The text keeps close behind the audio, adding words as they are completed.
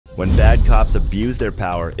When bad cops abuse their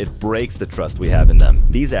power, it breaks the trust we have in them.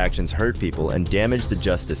 These actions hurt people and damage the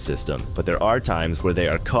justice system, but there are times where they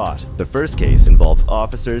are caught. The first case involves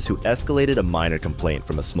officers who escalated a minor complaint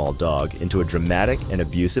from a small dog into a dramatic and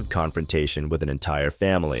abusive confrontation with an entire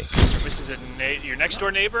family. This is your next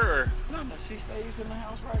door neighbor, or? No, she stays in the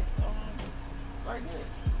house right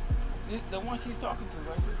there. The one she's talking to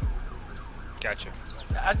right here. Gotcha.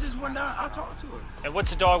 I just went down, I talked to her. And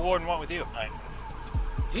what's the dog warden want with you?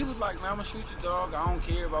 He was like, man, I'm gonna shoot your dog. I don't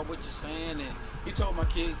care about what you're saying. And he told my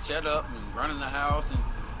kids, shut up and run in the house. And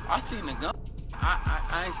I seen the gun.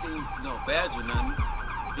 I ain't seen no badge or nothing.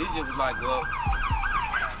 He just was like, well.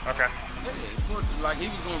 Okay. Yeah, like he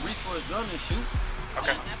was gonna reach for his gun and shoot.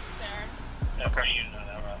 Okay. Okay.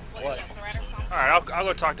 What? All right, I'll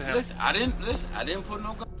go talk to him. Listen, I didn't put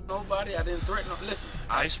no gun on nobody. I didn't threaten no. Listen.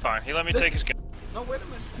 He's fine. He let me take his gun. No, wait a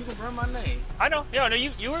minute. You can burn my name. I know. Yeah, no,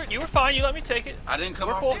 you were fine. You let me take it. I didn't come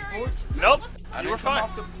we're off cool. the porch. Nope. You were fine.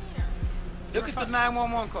 Look at the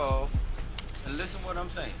 911 call and listen what I'm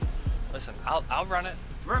saying. Listen, I'll run it.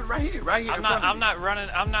 Run right here. I'm not running.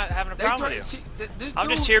 I'm not having a problem with you. I'm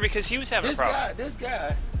just here because he was having a problem. This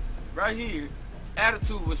guy, right here,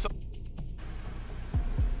 attitude was so.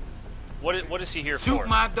 What is he here for? Shoot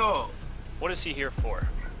my dog. What is he here for?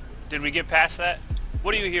 Did we get past that?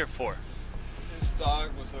 What are you here for? This dog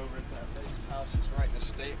was over at that lady's house. She was writing a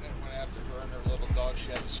statement. Went after her and her little dog. She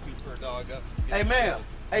had to sweep her dog up. Hey, ma'am.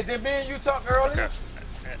 Hey, did me and you talk earlier? Okay.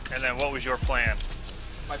 And then what was your plan?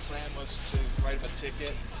 My plan was to write him a ticket,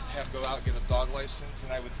 have him go out and get a dog license,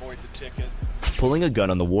 and I would void the ticket. Pulling a gun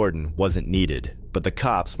on the warden wasn't needed, but the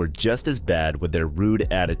cops were just as bad with their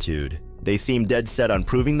rude attitude. They seemed dead set on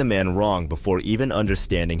proving the man wrong before even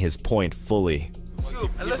understanding his point fully.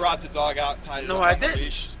 He brought the dog out and tied it up on the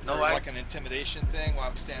leash for like an intimidation thing while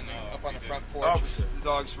I'm standing up on the front porch. Officer. The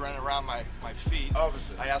dog's running around my feet.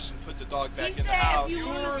 Officer. I asked him to put the dog back in the house.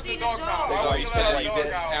 The dog So he said he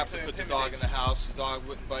didn't have to put the dog in the house. The dog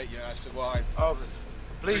wouldn't bite you. And I said, well, I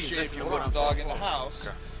appreciate if you put the dog in the house.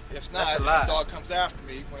 If not, if the dog comes after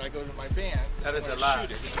me when I go to my van, that is I'm a lie.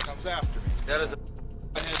 shoot it if it comes after me. That is a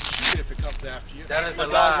shoot if it comes after you. That is a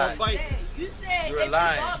dog lie. won't bite me. You said You're if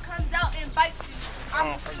lying. the dog comes out and bites you, I'm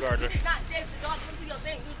gonna shoot. You regardless. did not say if the dog comes to your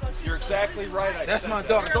bank, you was gonna shoot. You're exactly right. That's my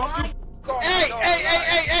dog. Don't you call my Hey, dog.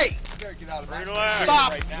 hey! You better get out of that.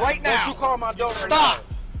 Stop right now. Don't you call my dog. Stop!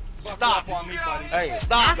 Stop on me, buddy. Hey,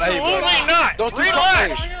 stop. Absolutely not. Don't you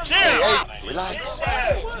Relax. Chill. Hey, relax.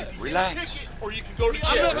 Relax. Or you can go to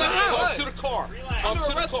jail. Come to the car. Come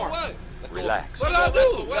to the car. Relax. What did I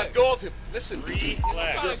do? Let go of him. Listen,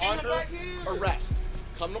 Relax. you're under arrest.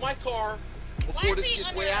 Come to my car before this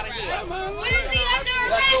gets way out of hand. What is he under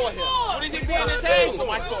Let go of arrest him. for? What is he being detained for?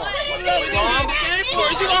 My car. Is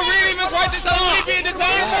he gonna read him his rights and stuff? What he being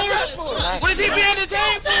detained for? What is he being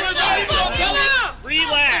detained for? Is that what you gonna tell him?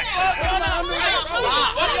 Relax. Relax.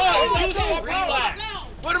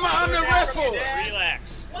 What am I under arrest for?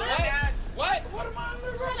 Relax. What? What am I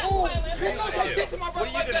under arrest for? What are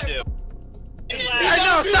you gonna do? Hey,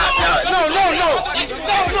 no, stop.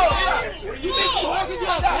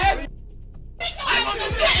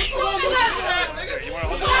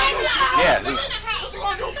 Yeah, Lucy.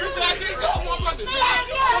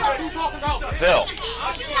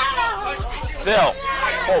 Phil,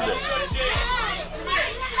 hold this.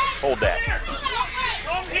 Hold that.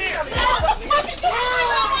 Come here.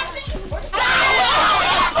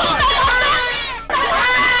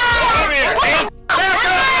 Come here. Hands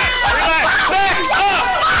back up.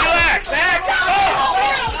 Relax. Back up.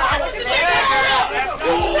 Relax. Back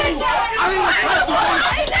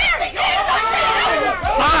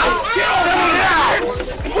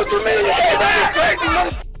What you mean? You crazy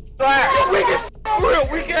motherfucker. Real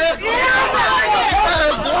weak ass.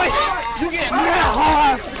 Boy. You get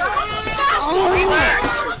hard. Relax.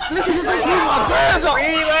 Relax.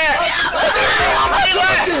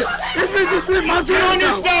 Get on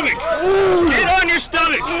your stomach. Get on your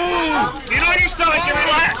stomach. Get on your stomach and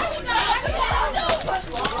relax.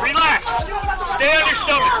 Relax. Stay on your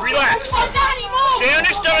stomach. Relax. Stay on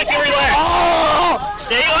your stomach and relax.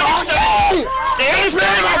 Stay on your stomach. Stay on your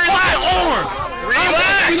stomach and relax. Relax.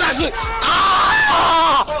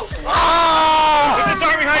 Put this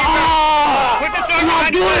arm behind your back. Put this arm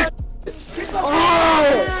behind your back.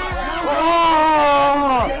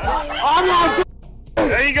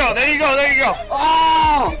 There you go. There you go. There you go.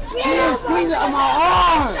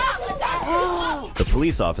 The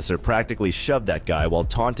police officer practically shoved that guy while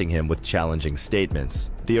taunting him with challenging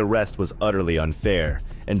statements. The arrest was utterly unfair,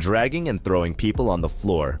 and dragging and throwing people on the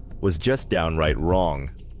floor was just downright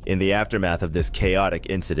wrong. In the aftermath of this chaotic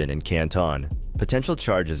incident in Canton, Potential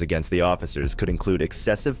charges against the officers could include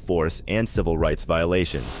excessive force and civil rights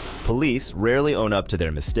violations. Police rarely own up to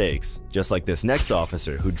their mistakes, just like this next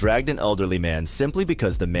officer who dragged an elderly man simply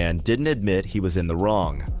because the man didn't admit he was in the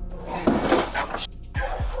wrong.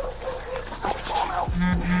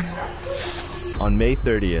 On May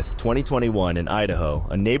 30th, 2021 in Idaho,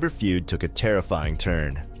 a neighbor feud took a terrifying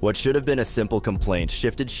turn. What should have been a simple complaint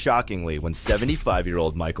shifted shockingly when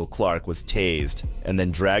 75-year-old Michael Clark was tased and then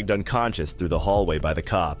dragged unconscious through the hallway by the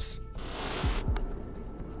cops.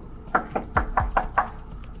 No.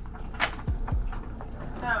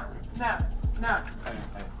 Hey,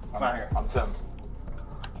 I'm out here. I'm Tim.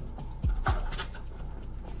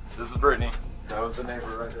 This is Brittany. That was the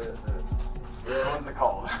neighbor right there. We're the ones that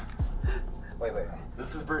called. Wait.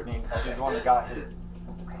 This is Brittany. She's the one that got hit.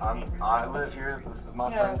 I live here. This is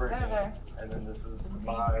my friend Brittany. And then this is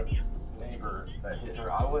my neighbor that hit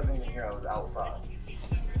her. I wasn't even here. I was outside.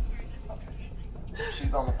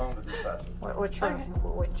 She's on the phone to dispatch. Which room?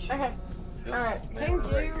 Which? Okay. This neighbor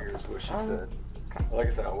right here is what she said. Okay. Like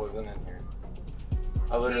I said, I wasn't in here.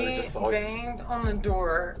 I literally just saw you. He banged on the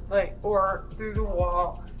door, or through the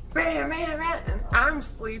wall. Bam, and I'm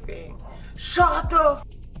sleeping. Shut the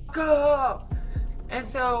f up! And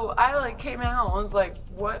so I came out and was like,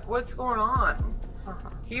 what's going on?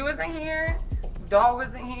 He wasn't here, dog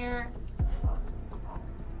wasn't here.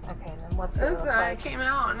 Okay, then what's it look like? I came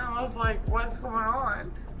out and I was like, what's going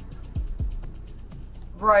on?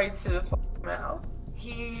 Right to the mouth.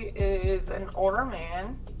 He is an older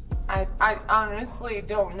man. I honestly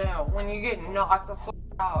don't know. When you get knocked the fuck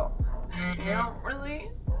out, you don't really.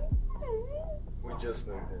 We just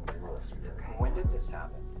moved in here yesterday. When did this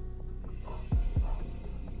happen?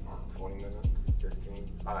 20 minutes, 15.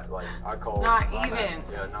 I called. Not even.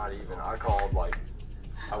 Yeah, not even. I called,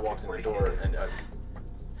 I walked in the door and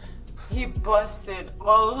he busted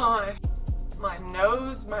all of my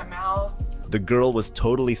nose, my mouth. The girl was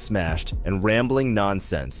totally smashed and rambling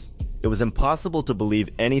nonsense. It was impossible to believe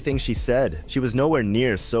anything she said. She was nowhere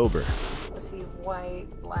near sober. Was he white,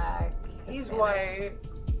 black, He's Hispanic? white.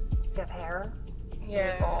 Does he have hair?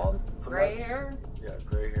 Yeah. Bald? Gray hair? Yeah,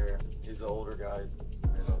 gray hair. He's an older guy. He's,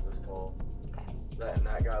 this tall.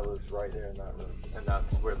 That guy lives right there in that room. And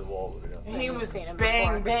that's where the wall would go. He was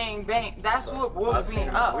bang, bang, bang. That's what woke me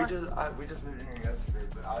up. We just moved in here yesterday,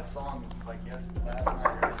 but I saw him last night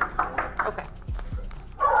or before. Okay.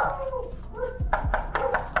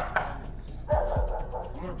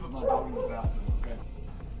 I'm gonna put my dog in the bathroom, okay?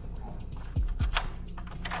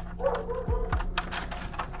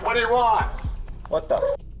 What do you want? What the f?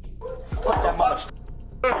 Put that mother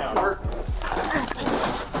down.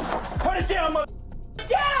 Put it down, mother.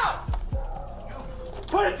 Down!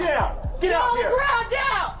 Put it down! Get out here! On the ground,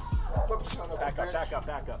 down!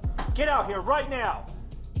 Back up. Get out here right now!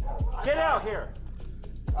 Get out here!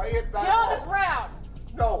 Get on the ground!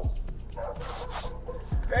 No.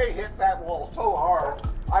 They hit that wall so hard,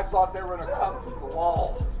 I thought they were going to come through the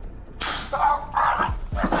wall.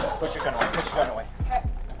 Put your gun away. Okay.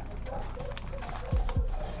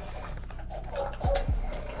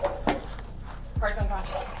 Car's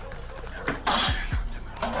unconscious.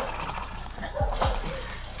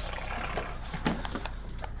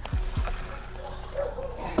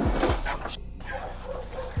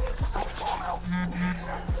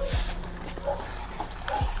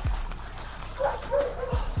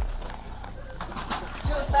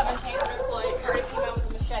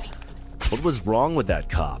 What was wrong with that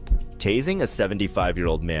cop? Tasing a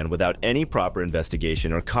 75-year-old man without any proper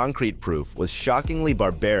investigation or concrete proof was shockingly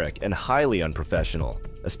barbaric and highly unprofessional,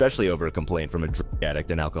 especially over a complaint from a drug addict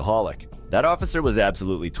and alcoholic. That officer was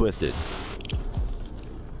absolutely twisted.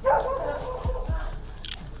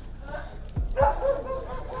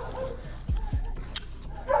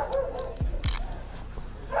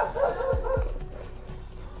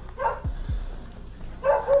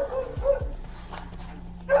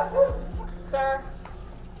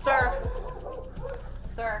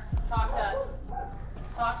 Sir, talk to us.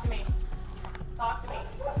 Talk to me. Talk to me.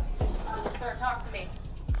 Sir, talk to me.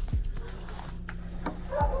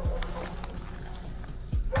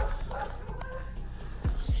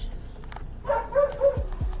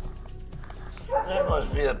 That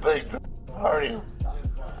must be a big party.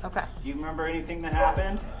 Okay. Do you remember anything that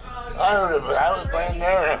happened? I was laying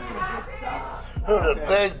there. Heard a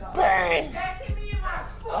big bang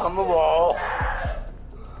on the wall.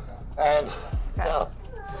 And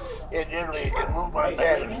it literally could move my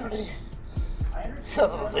bed nearly a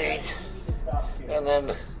couple of feet. And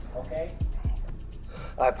then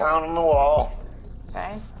I pounded on the wall.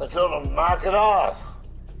 Okay. I told him to knock it off.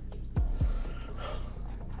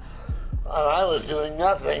 And I was doing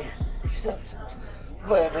nothing except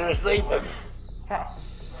laying there sleeping. Okay.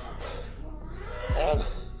 And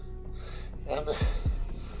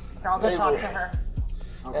I'll go talk to her.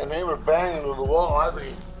 and they were banging to the wall. I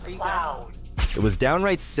mean, Are you loud. It was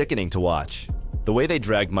downright sickening to watch. The way they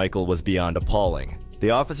dragged Michael was beyond appalling.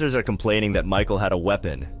 The officers are complaining that Michael had a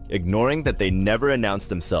weapon, ignoring that they never announced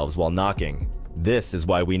themselves while knocking. This is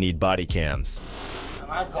why we need body cams.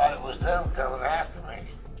 And I thought it was them coming after me.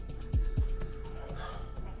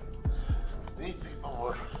 These people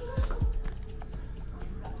were,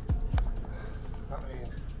 I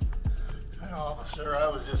mean, officer, I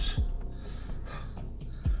was just,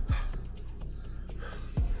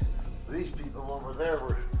 these people over there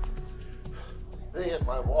were, they hit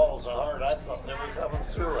my wall so hard I thought they were coming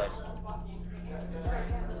through it.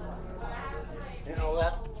 You know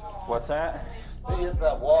that? What's that? They hit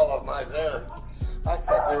that wall of mine there. I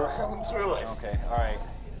thought they were coming through it. Okay, all right.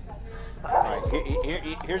 All right,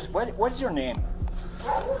 here's, what's your name?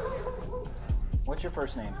 What's your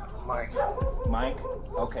first name? Mike. Mike?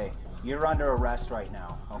 Okay. You're under arrest right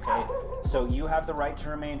now, okay? So you have the right to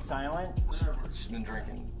remain silent? She's been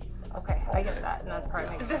drinking. Okay, I get that, and that part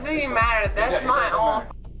makes It sense. doesn't even matter. That's my own.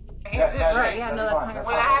 Right, yeah, no, that's fine.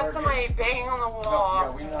 When I have somebody bang on the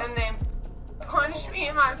wall and then punch me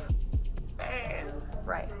in my face.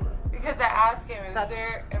 Right. Because I asked him,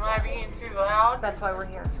 am I being too loud? That's why we're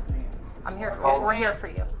here. I'm here for you. We're here for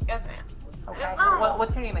you. Yes, ma'am. Okay. Yes, ma'am.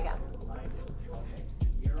 What's your name again?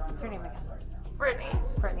 What's your name again? Brittany.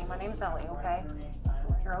 Brittany, my name's Ellie, okay?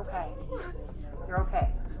 You're okay. You're okay,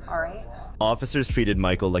 all right? Officers treated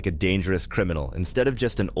Michael like a dangerous criminal instead of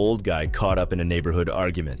just an old guy caught up in a neighborhood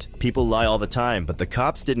argument. People lie all the time, but the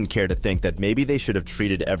cops didn't care to think that maybe they should have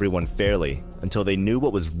treated everyone fairly until they knew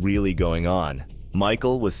what was really going on.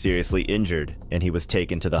 Michael was seriously injured, and he was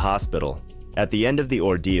taken to the hospital. At the end of the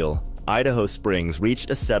ordeal, Idaho Springs reached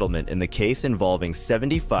a settlement in the case involving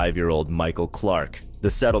 75-year-old Michael Clark. The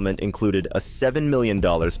settlement included a $7 million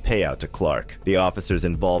payout to Clark. The officers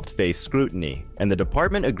involved faced scrutiny, and the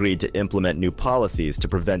department agreed to implement new policies to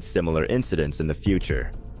prevent similar incidents in the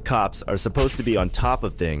future. Cops are supposed to be on top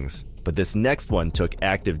of things, but this next one took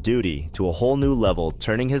active duty to a whole new level,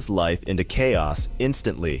 turning his life into chaos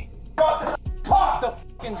instantly.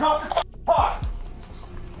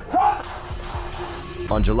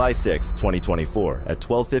 On July 6, 2024, at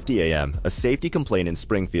 12:50 a.m., a safety complaint in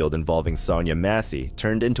Springfield involving Sonia Massey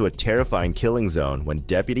turned into a terrifying killing zone when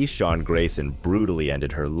Deputy Sean Grayson brutally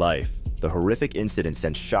ended her life. The horrific incident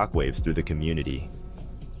sent shockwaves through the community.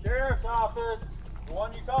 Sheriff's office, the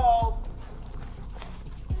one you called.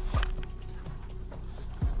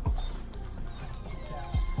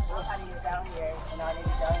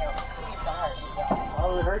 Why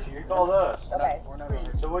would it hurt you? You called us. Okay.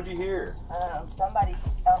 So what'd you hear? Somebody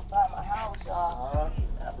outside my house, y'all.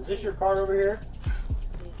 Is this your car over here?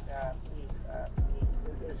 Please, God, please, God,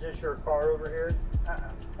 please. Is this your car over here?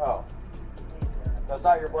 Oh. That's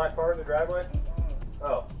not your black car in the driveway?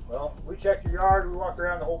 Oh, well, we checked your yard, we walked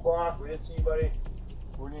around the whole block, we didn't see anybody.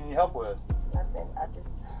 What do you need help with? Nothing. I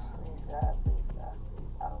just, please, God, please, God, please.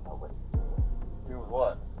 I don't know what to do. Do with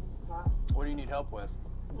what? Huh? What do you need help with?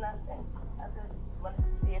 Nothing. I just wanted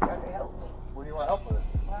to see if y'all could help me. What do you want help with?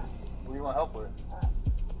 Huh? What do you want help with?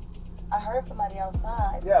 I heard somebody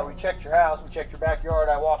outside. Yeah, we checked your house, we checked your backyard.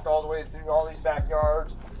 I walked all the way through all these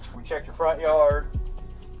backyards. We checked your front yard.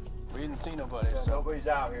 We didn't see nobody. Yeah, So. nobody's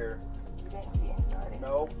out here. You didn't see anybody?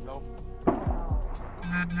 Nope. Nope.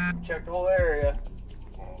 We checked the whole area.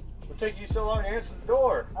 Okay. What took you so long to answer the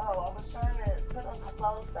door? Oh, I was trying to put on some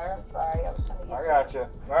clothes, sir. I'm sorry. I was trying to get I got you.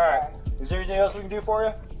 All right. Is there anything else we can do for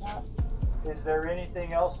you? No. Is there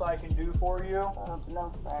anything else I can do for you? No,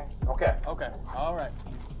 sir. Okay. Okay. All right.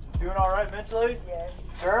 Doing all right mentally? Yes.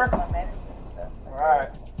 Sure? My medicine and stuff. All right.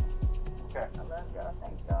 Okay. I love y'all.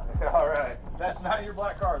 Thank y'all. All right. That's not your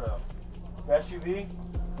black car, though. The SUV?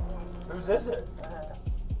 Whose is it?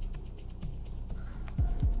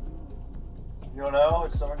 You don't know?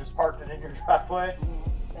 Someone just parked it in your driveway?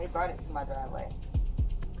 They brought it to my driveway.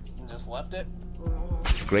 And just left it?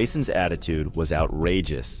 Grayson's attitude was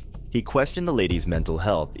outrageous. He questioned the lady's mental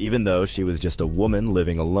health, even though she was just a woman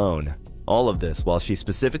living alone. All of this while she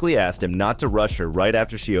specifically asked him not to rush her right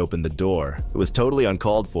after she opened the door. It was totally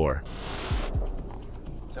uncalled for.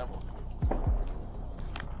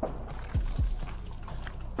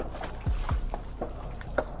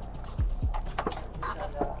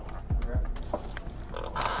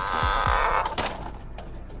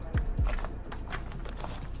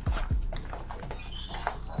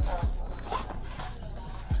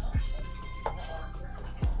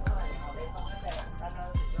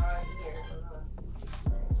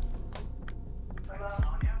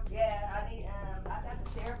 Yeah, I need, I got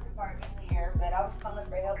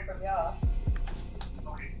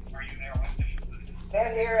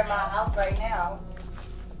here in my house right now.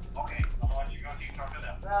 Okay, I'm gonna let you go so you can talk to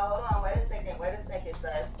them. No, hold on, wait a second,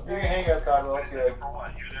 sir. You can hang up, Cottonwell. It's good.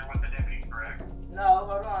 No,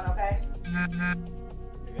 hold on, okay?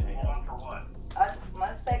 Hold on for what? Just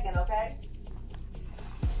 1 second, okay?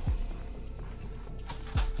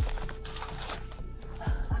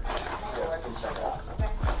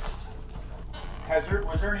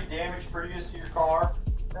 Was there any damage previous to your car?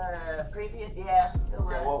 Previous, yeah, it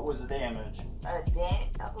was. Okay, what was the damage? A dent,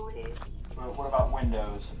 I believe. What about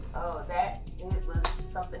windows? Oh, it was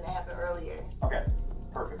something that happened earlier. Okay,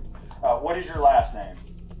 perfect. What is your last name?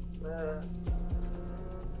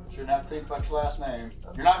 Shouldn't have to think about your last name.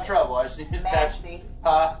 You're not in trouble. I just need to attach. Massey.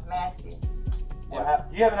 Huh? Massey. You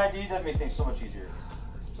have an ID? That'd make things so much easier.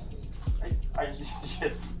 I just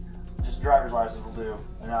just driver's license will do,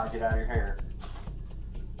 and then I'll get out of your hair.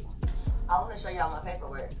 I want to show y'all my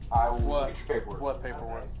paperwork. I will get your paperwork. What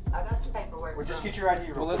paperwork? Okay. I got some paperwork. Well, just get your ID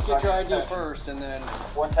real quick. Well, let's get your ID first, and then...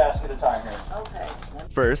 One task at a time here. Okay.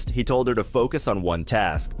 First, he told her to focus on one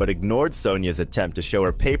task, but ignored Sonia's attempt to show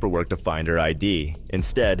her paperwork to find her ID.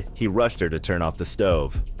 Instead, he rushed her to turn off the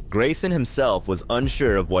stove. Grayson himself was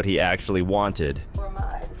unsure of what he actually wanted. You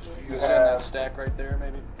can send that stack right there,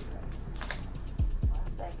 maybe? 1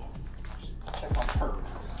 second. Just check on her.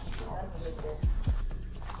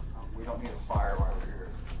 We don't need a fire while we're here.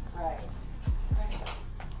 Right.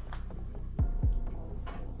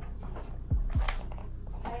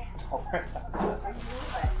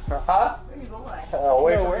 Huh? Where you going?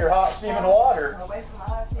 Away from your hot steaming water. Away from my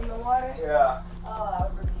hot steaming water? Yeah. Oh, I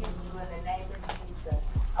rebuke you in the name of Jesus.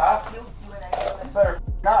 I rebuke you in the name of Jesus. better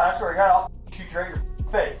not. I swear to God, I'll shoot you right in your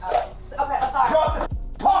face. Okay, I'm sorry. Drop the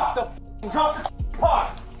pot! Drop the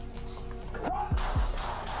pot!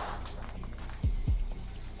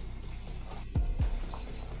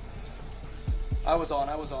 I was on.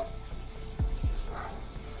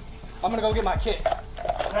 I'm gonna go get my kit.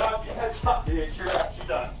 No, your headshot, dude. She's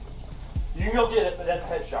done. You can go get it, but that's a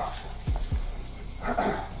headshot.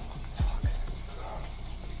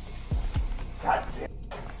 God damn.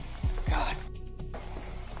 God.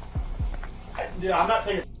 Yeah, I'm not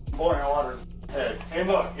taking boiling water in the head. And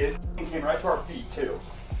look, it came right to our feet, too.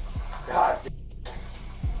 God damn.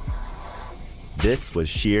 This was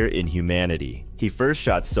sheer inhumanity. He first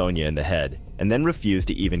shot Sonia in the head, and then refused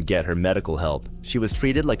to even get her medical help. She was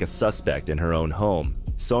treated like a suspect in her own home.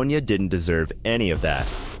 Sonia didn't deserve any of that.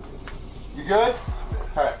 You good?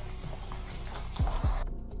 Alright.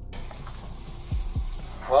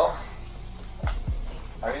 Well,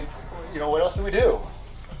 I mean, you know, what else do we do?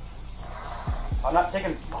 I'm not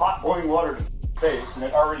taking hot boiling water to the face, and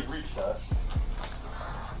it already reached us.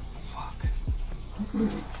 Fuck.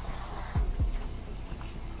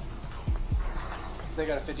 They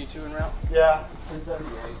got a 52 en route? Yeah,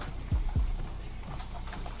 1078.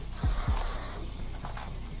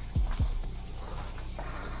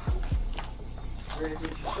 She's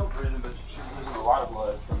still breathing, but she's losing a lot of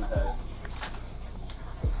blood from the head.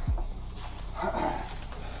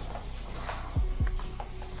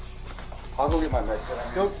 I'll go get my med kit.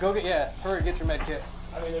 Go get, yeah, hurry, get your med kit.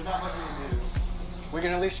 I mean, there's not much we can do. We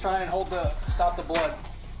can at least try and stop the blood.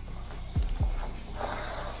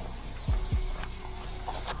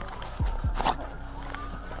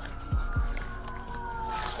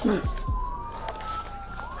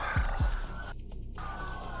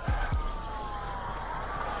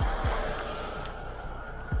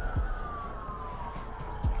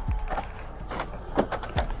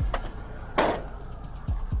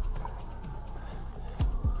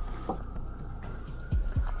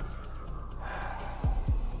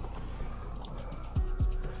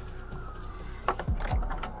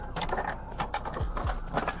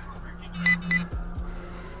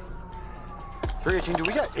 Do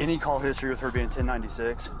we got any call history with her being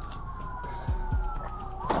 1096?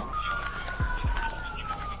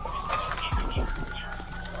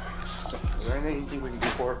 Is there anything you think we can do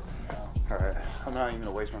for her? Alright, I'm not even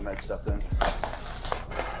gonna waste my med stuff then.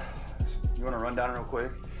 You wanna run down real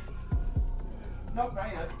quick? Nope,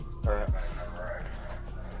 not yet. Alright.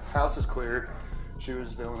 House is clear. She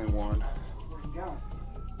was the only one. Where's she going?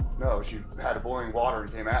 No, she had a boiling water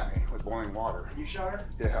and came at me with boiling water. You shot her?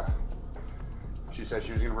 Yeah. She said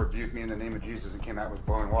she was going to rebuke me in the name of Jesus and came out with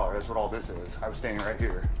boiling water. That's what all this is. I was standing right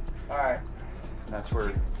here. Alright. And that's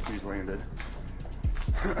where he's landed.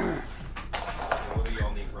 What do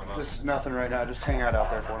y'all need from us? Just nothing right now. Just hang out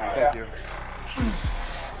there for me. Thank you.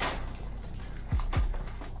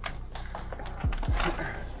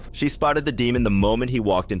 She spotted the demon the moment he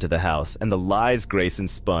walked into the house, and the lies Grayson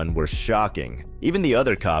spun were shocking. Even the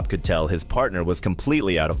other cop could tell his partner was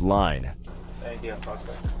completely out of line. Anything on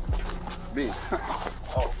suspect? Me?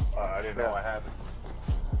 Oh, I didn't know what happened.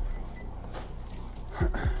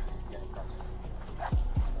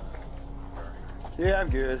 Yeah, I'm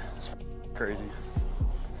good. It's crazy.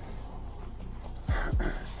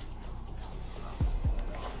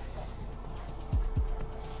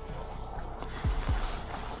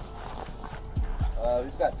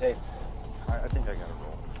 Who's got tape? I think I got a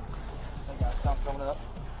roll. I got something coming up.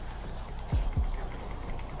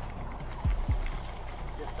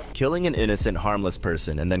 Killing an innocent, harmless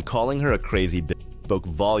person and then calling her a crazy bitch spoke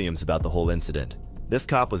volumes about the whole incident. This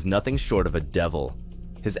cop was nothing short of a devil.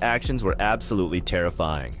 His actions were absolutely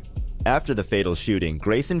terrifying. After the fatal shooting,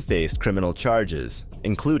 Grayson faced criminal charges,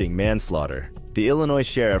 including manslaughter. The Illinois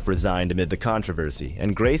sheriff resigned amid the controversy,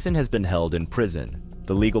 and Grayson has been held in prison.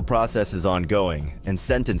 The legal process is ongoing, and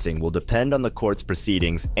sentencing will depend on the court's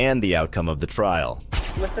proceedings and the outcome of the trial.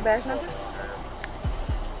 What's the badge number?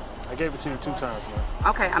 I gave it to you 2 times, man.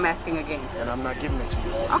 Okay, I'm asking again. And I'm not giving it to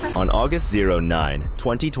you. Okay. On August 09,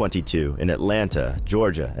 2022, in Atlanta,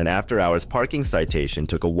 Georgia, an after-hours parking citation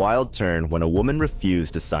took a wild turn when a woman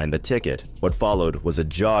refused to sign the ticket. What followed was a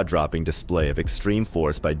jaw-dropping display of extreme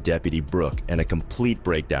force by Deputy Brooke and a complete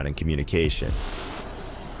breakdown in communication.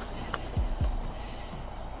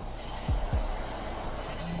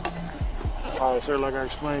 All right, sir, like I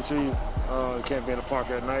explained to you, you can't be in the park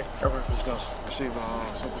at night. You're just going to receive a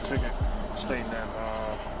simple ticket stating that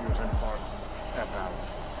you was in the park after hours.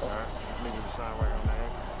 All right? Need you to sign right on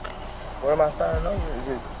that. What am I signing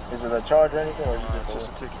over? Is it a charge or anything, or It's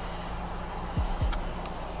just a ticket.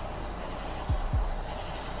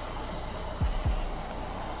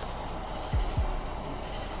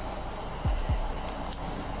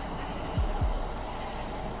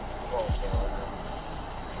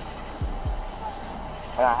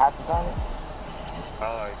 And I have to sign it?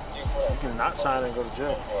 You can not sign it and go to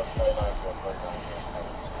jail.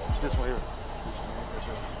 It's this one here. This one here. That's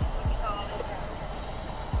it.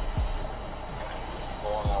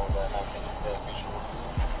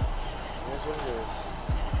 Here's what it is.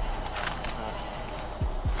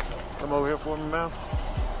 Come over here for me, ma'am.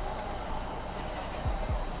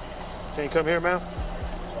 Can you come here, ma'am?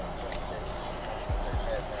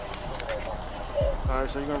 All right,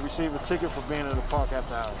 so you're gonna receive a ticket for being in the park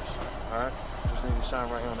after hours. All right, just need to sign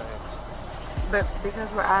right here on the X. But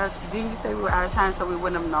because we're out of, didn't you say we were out of time so we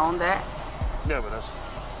wouldn't have known that? Yeah, but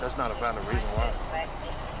that's not a valid reason why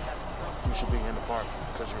you should be in the park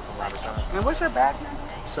because you're from out of town. And what's your badge number?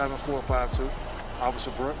 7452,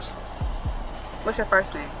 Officer Brooks. What's your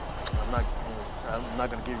first name? I'm not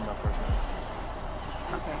gonna give you my first name.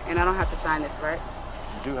 Okay, and I don't have to sign this, right?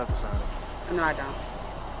 You do have to sign it. No, I don't.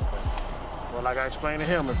 Well, like I explained to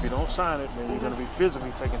him, if you don't sign it, then you're going to be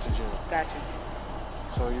physically taken to jail. Gotcha.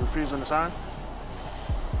 So you refusing to sign?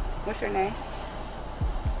 What's your name?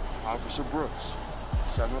 Officer Brooks,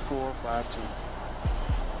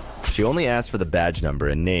 7452. She only asked for the badge number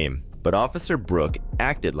and name, but Officer Brooke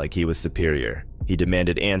acted like he was superior. He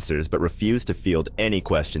demanded answers but refused to field any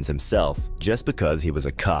questions himself, just because he was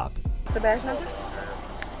a cop. What's the badge number?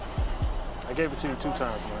 I gave it to you 2 times,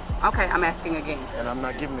 man. Okay, I'm asking again. And I'm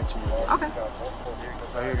not giving it to you. Okay.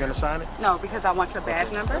 Are you gonna sign it? No, because I want your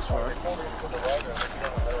badge number. That's fine.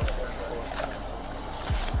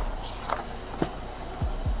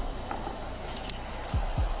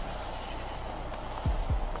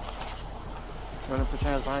 You wanna put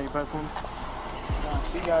your hands behind your back for me?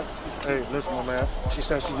 Hey, listen, my man. She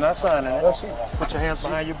said she's not signing it. Put your hands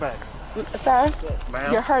behind your back. Sir,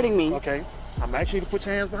 ma'am, you're hurting me. Okay. I'm asking you to put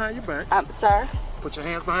your hands behind your back. Sir? Put your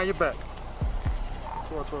hands behind your back.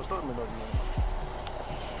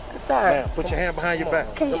 Sir. Ma'am, put your hand behind your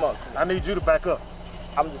back. Come on. I need you to back up.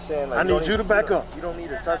 I'm just saying, like, I need you to back up. You don't need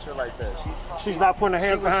to touch her like that. She's not putting her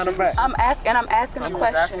hands behind her back. I'm asking a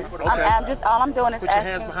question. I'm just, all I'm doing is put your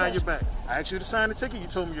asking hands behind your back. I asked you to sign the ticket. You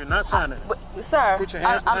told me you're not signing it. Sir, put your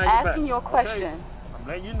hands I'm behind your back. asking you a question. Okay. I'm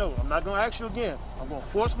letting you know. I'm not going to ask you again. I'm going to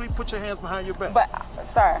forcibly put your hands behind your back. But,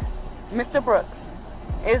 sir, Mr. Brooks,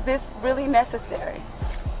 is this really necessary?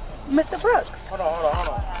 Mr. Brooks. Hold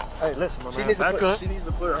on. Hey, listen, my man. Back up. She needs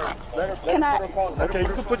to put her. Let her put her phone down. Okay, you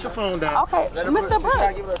can put your phone down. Okay, Mr. Brooks.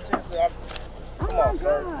 Come on,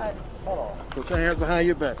 sir. Hold on. Put your hands behind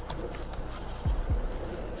your back.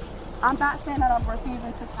 I'm not saying that I'm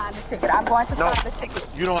refusing to sign the ticket. I'm going to sign the ticket.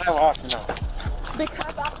 You don't have an option now.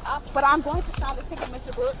 Because but I'm going to sign the ticket,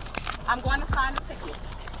 Mr. Brooks. I'm going to sign the ticket.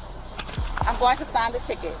 I'm going to sign the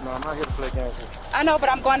ticket. No, I'm not here to play games with you. I know, but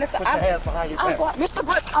I'm going to sign. Put your hands behind your back. Mr.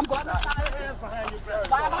 Brooks, I'm going to sign your hands behind your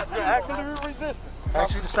back. You're actively resisting. I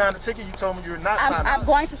asked you to sign the ticket. You told me you're not signing it. I'm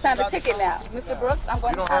going to sign the ticket now. Mr. Brooks, I'm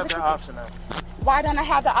going to sign the ticket. You don't have that option now. Why don't I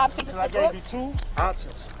have the option, Mr. Because I gave you 2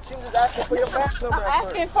 options. She was just asking for your badge number. I'm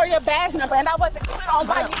asking for your badge number, and I wasn't clear on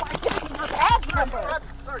why you weren't giving me your badge number.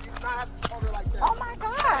 Sir, you do not have to call her like that. Oh my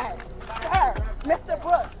God, sir, Mr.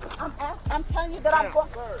 Brooks, I'm telling you that I'm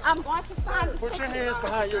going to sign the ticket. Put your hands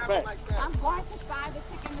behind your back. I'm going to sign the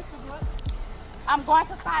ticket, Mr. Brooks. I'm going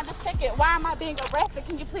to sign the ticket. Why am I being arrested?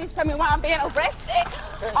 Can you please tell me why I'm being arrested?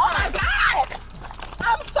 Oh my God,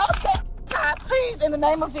 I'm so scared. God, please, in the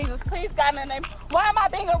name of Jesus, please, God, in the name. Why am I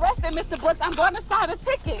being arrested, Mr. Brooks? I'm going to sign the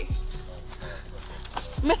ticket.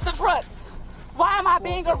 Mr. Brooks, why am I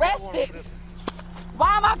being arrested?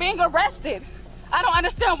 Why am I being arrested? I don't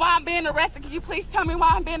understand why I'm being arrested. Can you please tell me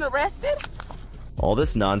why I'm being arrested? All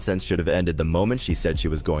this nonsense should have ended the moment she said she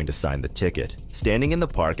was going to sign the ticket. Standing in the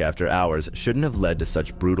park after hours shouldn't have led to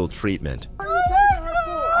such brutal treatment. What are you taking her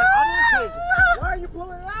for? I didn't take it. Why are you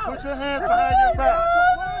pulling it out? Put your hands behind your back.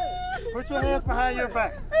 Put your hands behind your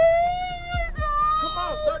back. Come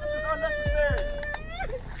on, sir, this is unnecessary.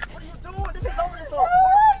 What are you doing? This is over this over.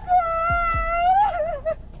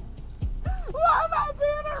 Why am I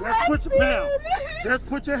being arrested? Just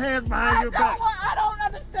put your hands behind your back. I don't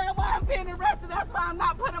understand why I'm being arrested. That's why I'm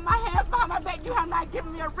not putting my hands behind my back. You have not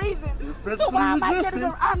given me a reason. So why am I getting?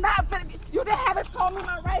 I'm not. You didn't haven't told me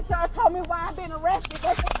my rights or told me why I'm being arrested.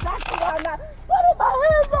 That's exactly why I'm not putting my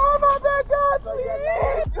hands behind my back, God,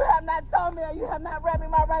 please. You have not told me, or you have not read me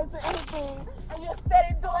my rights or anything, and you're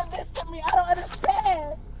steady doing this to me. I don't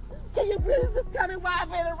understand. Can you please just tell me why I'm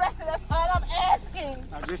being arrested? That's all I'm asking.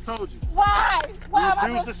 I just told you. Why? Why you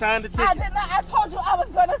refused to sign the ticket. I did not. I told you I was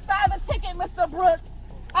going to sign the ticket, Mr. Brooks.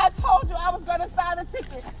 I told you I was going to sign the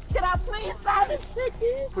ticket. Can I please sign the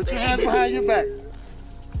ticket? Put your hands behind your back.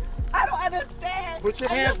 I don't understand. Put your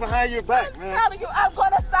hands behind your back, man. I'm telling you, I'm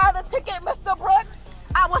going to sign the ticket, Mr. Brooks.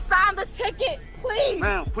 I will sign the ticket, please.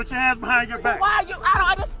 Ma'am, put your hands behind your back. Why you? I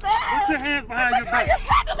don't understand. Put your hands behind your back. You're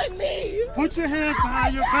handling me. Put your hands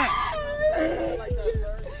behind your back.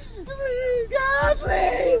 Please, God,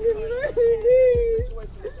 please. Put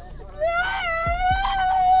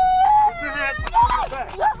your hands behind your back.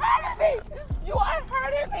 You're hurting me. You are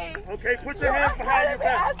hurting me. Okay, put your hands behind your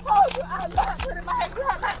back. I told you I'm not putting my hands. You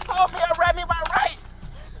have not told me or read me my rights.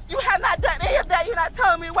 You have not done any of that. You're not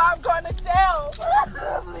telling me why I'm going to jail.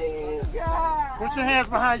 Please, God. Put your hands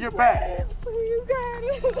behind your back. Please, God.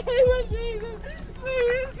 In the name of Jesus.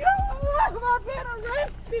 Please, God. Why am I being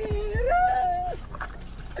arrested?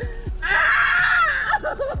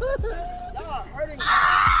 Y'all are hurting me.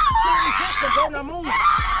 Serious distance on the move.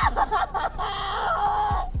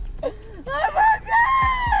 Oh my God!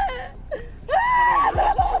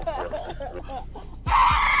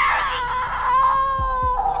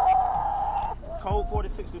 Code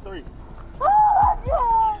 4063. Oh my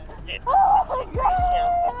God! Oh my God!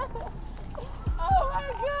 Oh my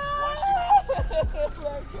God!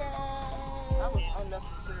 That was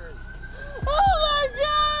unnecessary. Oh my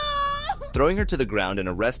God! Throwing her to the ground and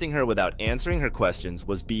arresting her without answering her questions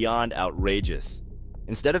was beyond outrageous.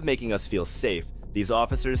 Instead of making us feel safe, these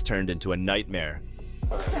officers turned into a nightmare.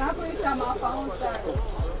 Can I please have my phone, sir?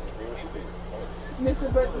 Mr.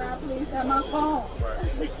 Brooks, can I please have my phone?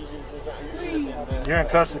 Please. You're in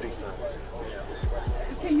custody.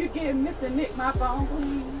 Can you give Mr. Nick my phone,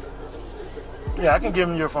 please? Yeah, I can give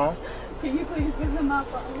him your phone. Can you please give him my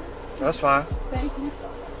phone? That's fine. Thank you so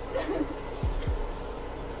much.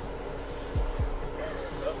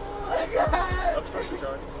 Oh my God. Obstruction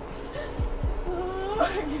charges. Oh my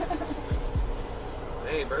God.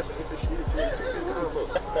 Hey, bro, it's a shooter to combo.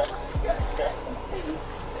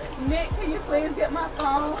 Nick, can you please get my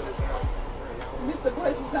phone? Mr.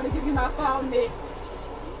 Boyce is going to give you my phone, Nick.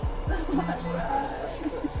 Oh my God.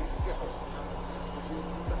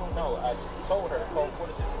 No, I told her to call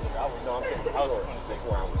 46. I was 26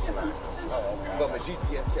 before I was slapped. Oh, okay. But my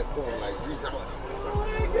GPS kept going like rerouting. Oh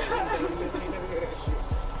my God.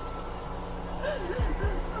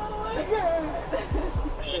 Oh my God.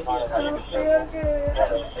 I don't feel good.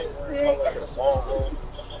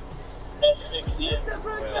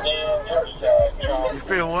 You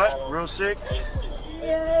feel what? Real sick?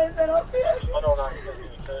 Yes, I don't feel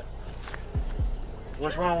good.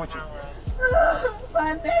 What's wrong with you?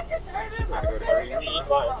 My neck is hurting. I'm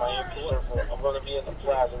going to be in the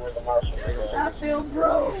plaza where the marshal is. I feel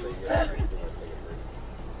broke.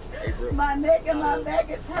 My neck and my back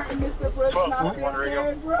is hurting, Mr. Brooks, and I feel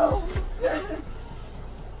very broke.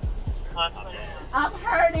 I'm hurting. I'm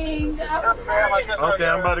hurting. Okay,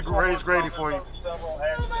 I'm about to raise Grady for you.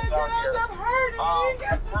 Oh my gosh, I'm hurting.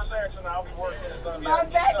 My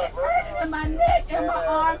back is hurting and my neck and my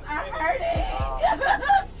arms are hurting.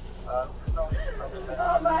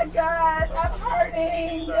 Oh my God, I'm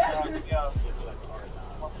hurting.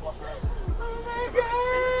 Oh my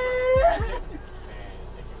God.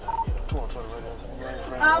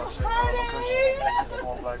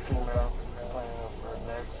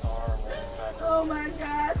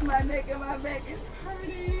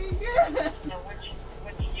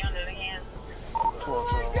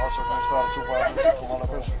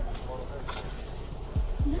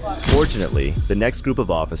 Fortunately, the next group of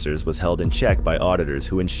officers was held in check by auditors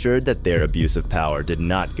who ensured that their abuse of power did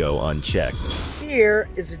not go unchecked. Here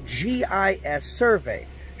is a GIS survey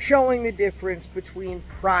showing the difference between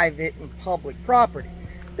private and public property.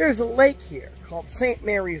 There's a lake here called St.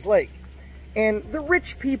 Mary's Lake, and the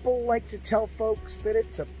rich people like to tell folks that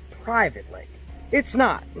it's a private lake. It's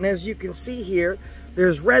not, and as you can see here,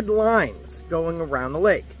 there's red lines going around the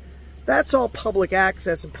lake. That's all public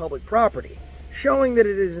access and public property, showing that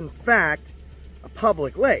it is in fact a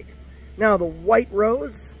public lake. Now the white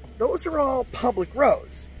roads, those are all public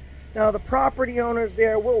roads. Now the property owners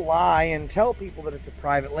there will lie and tell people that it's a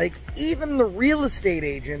private lake. Even the real estate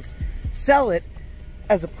agents sell it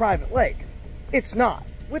as a private lake. It's not.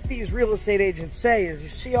 What these real estate agents say is, you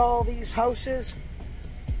see all these houses?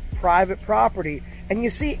 Private property. And you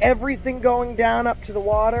see everything going down up to the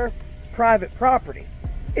water? Private property.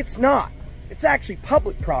 It's not. It's actually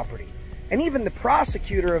public property. And even the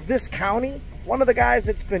prosecutor of this county, one of the guys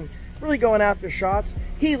that's been really going after shots,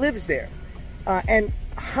 he lives there. And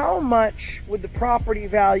how much would the property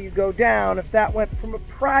value go down if that went from a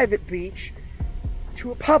private beach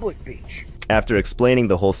to a public beach? After explaining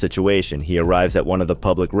the whole situation, he arrives at one of the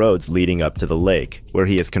public roads leading up to the lake, where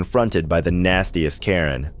he is confronted by the nastiest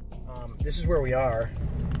Karen. This is where we are.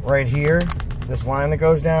 Right here, this line that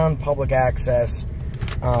goes down, public access.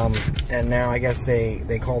 And now I guess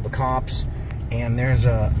they called the cops, and there's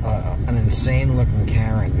an insane looking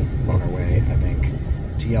Karen on her way, I think,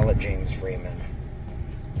 to yell at James Freeman.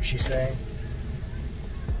 What'd she say?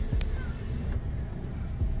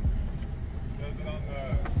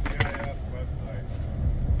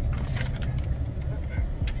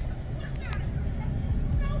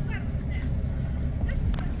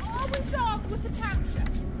 With the township.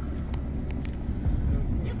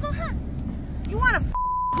 You go ahead. You want a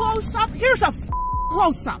close up? Here's a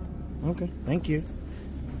close up. Okay, thank you.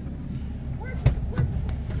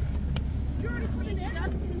 You already put it in?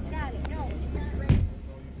 Got it. No.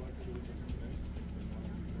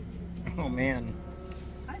 Oh man.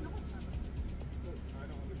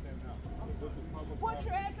 What's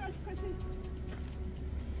your address, Chrissy?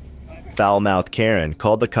 Foul-mouthed Karen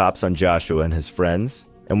called the cops on Joshua and his friends,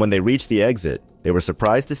 and when they reached the exit, they were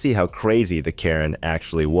surprised to see how crazy the Karen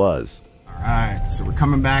actually was. Alright, so we're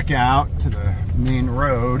coming back out to the main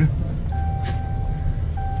road.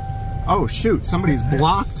 Oh shoot, somebody's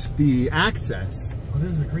blocked the access. Oh,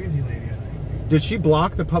 this is the crazy lady, I think. Did she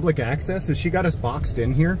block the public access? Has she got us boxed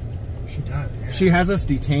in here? She does, yeah. She has us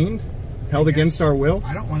detained? Held against our will?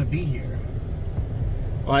 I don't want to be here.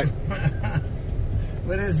 What?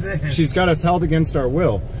 What is this? She's got us held against our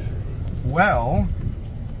will. Well,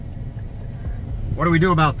 what do we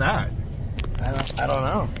do about that? I don't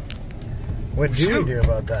know. What do you do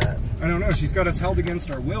about that? I don't know. She's got us held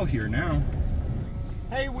against our will here now.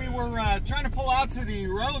 Hey, we were trying to pull out to the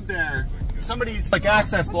road there. Somebody's like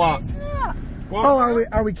access blocked. Well, oh,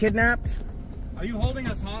 are we kidnapped? Are you holding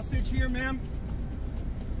us hostage here, ma'am?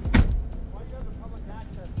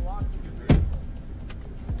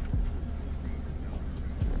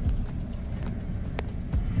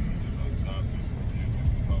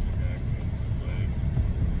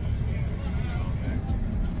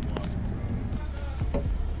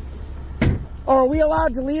 Oh, are we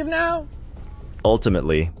allowed to leave now?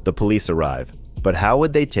 Ultimately, the police arrive. But how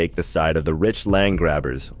would they take the side of the rich land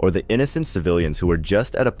grabbers or the innocent civilians who were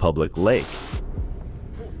just at a public lake?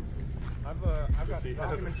 I've got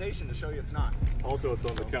documentation to show you it's not. Also, it's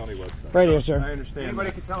on the county website. Right here, sir. I understand.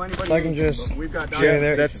 Anybody can tell anybody. I can just we've got share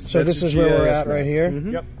there. So this is where we're at right here.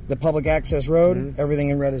 Yep. The public access road. Everything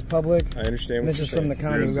in red is public. I understand. And this is from the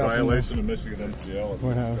county. We got violation of Michigan MCL.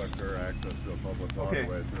 Courthouse. Access to a public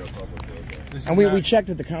waterway through a public roadway. And we checked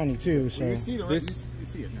with the county too. So you see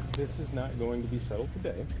it now. This is not going to be settled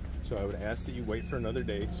today. So I would ask that you wait for another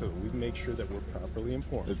day so that we make sure that we're properly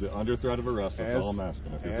informed. Is it under threat of arrest? That's all I'm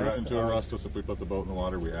asking. If you threaten to arrest us if we put the boat in the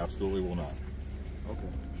water, we absolutely will not. Okay.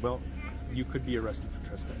 Well, you could be arrested for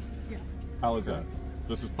trespass. Yeah. How is that?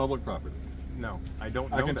 This is public property. No, I don't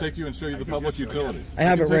know. I can take you and show you the public utilities. I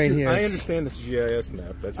have it right here. I understand this GIS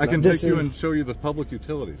map. I can take you and show you the public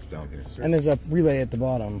utilities down here. And there's a relay at the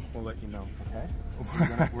bottom. We'll let you know. Okay.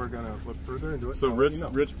 We're gonna look further into it. So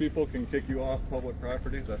rich people can kick you off public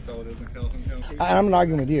property. That's how it is in Calhoun County. I'm not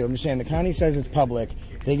arguing with you. I'm just saying the county says it's public.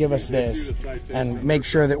 They give us this and make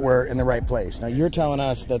sure that we're in the right place. Now you're telling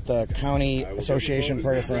us that the county association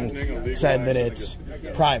person said that it's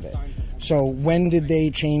private. So when did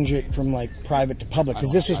they change it from like private to public?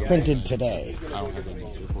 Because this was printed today. I don't have any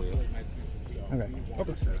answer for you. Okay.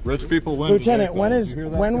 Rich people win. Lieutenant,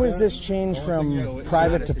 when was this changed from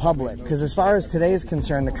private to public? Because as far as today is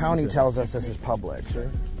concerned, the county tells us this is public.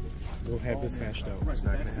 We'll have this hashed out. It's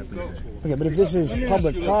not going to happen today. Okay, but if this is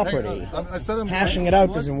public property, hashing it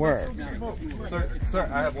out doesn't work. Sir,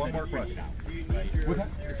 I have one more question.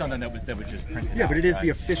 It's something that was just printed. Yeah, out, but it is right? the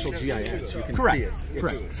official GIS. You can Correct. see it.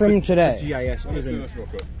 Correct. From today. The GIS isn't.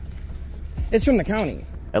 It's from the county.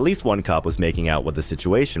 At least one cop was making out what the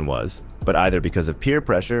situation was, but either because of peer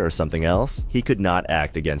pressure or something else, he could not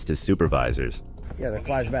act against his supervisors. Yeah, that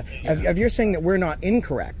flies back. If you're saying that we're not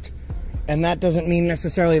incorrect, and that doesn't mean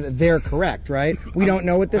necessarily that they're correct, right? We don't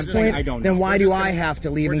know at this point. I don't know. Then why do I have to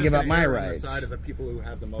leave and give up my rights? We're just on the side of the people who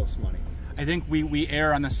have the most money. I think we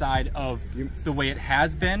err on the side of the way it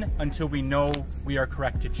has been until we know we are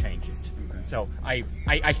correct to change it. So I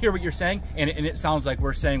hear what you're saying, and it sounds like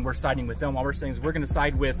we're saying we're siding with them. All we're saying is we're going to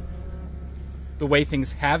side with the way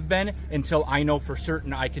things have been until I know for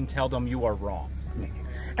certain I can tell them you are wrong.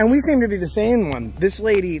 And we seem to be the same one. This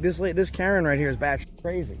lady, this Karen right here is batshit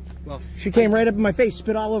crazy. Well, she came right up in my face,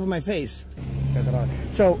 spit all over my face.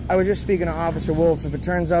 So I was just speaking to Officer Wolf. If it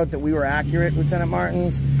turns out that we were accurate, Lieutenant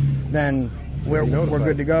Martins, then we're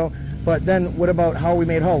good to go. But then what about how we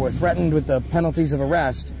made whole? We're threatened with the penalties of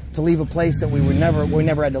arrest to leave a place that we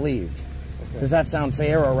never had to leave. Okay. Does that sound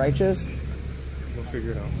fair or righteous? We'll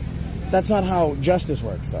figure it out. That's not how justice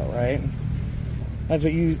works, though, right? That's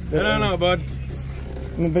what you. I don't know, bud.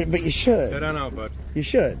 But you should. I don't know, bud. You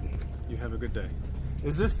should. You have a good day.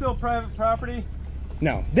 Is this still private property?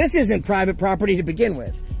 No, this isn't private property to begin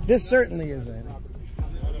with. This certainly isn't.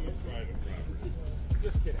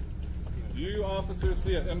 Just kidding. Do you officers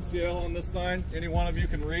see an MCL on this sign? Any one of you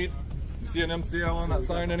can read? You see an MCL on that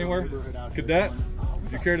sign anywhere? Cadet,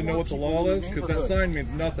 would you care to know what the law is? Because that sign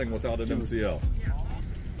means nothing without an MCL.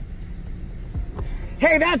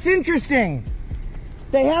 Hey, that's interesting.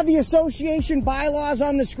 They have the association bylaws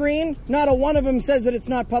on the screen. Not a one of them says that it's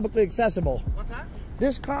not publicly accessible. What's that?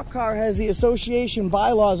 This cop car has the association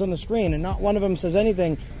bylaws on the screen, and not one of them says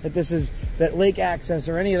anything that lake access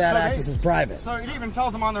or any of that access is private. So it even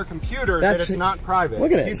tells them on their computer that it's not private.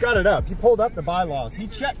 Look at it. He's got it up. He pulled up the bylaws. He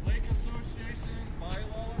checked. Lake Association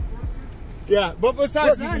bylaw enforcers? Yeah, but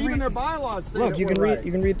besides that, even their bylaws say look, you can read.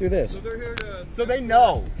 You can read through this. So they're here to. So they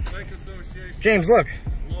know. Lake Association. James, look.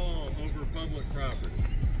 Law over public property.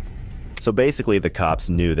 So basically, the cops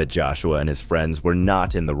knew that Joshua and his friends were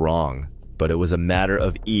not in the wrong, but it was a matter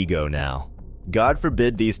of ego now. God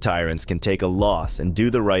forbid these tyrants can take a loss and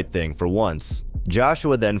do the right thing for once.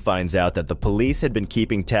 Joshua then finds out that the police had been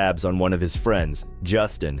keeping tabs on one of his friends,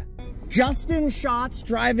 Justin. Justin Schatz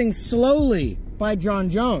driving slowly by John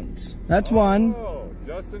Jones. That's one.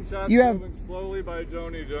 Justin Schatz moving slowly by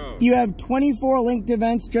Joni Jones. You have 24 linked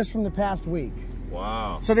events just from the past week.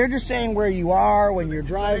 Wow. So they're just saying where you are when you're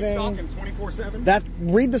driving. Stalking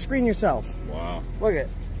 24/7. Read the screen yourself. Wow. Look at it.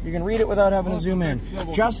 You can read it without having to zoom in.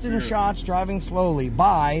 Justin Schatz driving slowly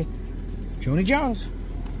by Joni Jones.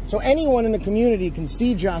 So anyone in the community can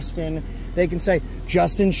see Justin. They can say,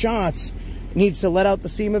 Justin Schatz needs to let out the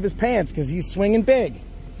seam of his pants because he's swinging big.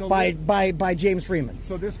 So by James Freeman.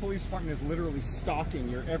 So this police department is literally stalking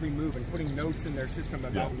your every move and putting notes in their system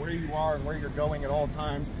about where you are and where you're going at all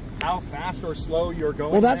times, how fast or slow you're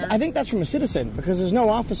going. Well, I think that's from a citizen because there's no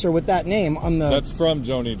officer with that name on the. That's from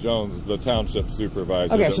Joni Jones, the township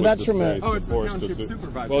supervisor. Okay, so that's from a. Oh, it's the township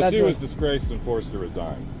supervisor. Well, she was disgraced and forced to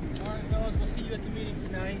resign. All right, fellas, we'll see you at the meeting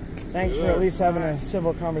tonight. Thanks for at least having a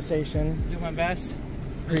civil conversation. Do my best.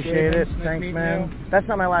 Appreciate it. Thanks, man. That's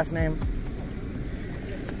not my last name.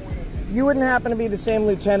 You wouldn't happen to be the same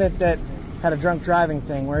lieutenant that had a drunk driving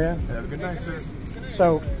thing, were you? Have a good night, sir.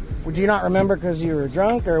 So, would you not remember because you were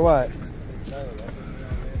drunk or what?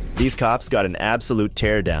 These cops got an absolute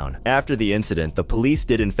teardown. After the incident, the police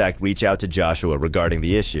did in fact reach out to Joshua regarding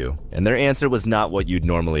the issue, and their answer was not what you'd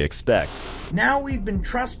normally expect. Now we've been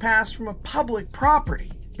trespassed from a public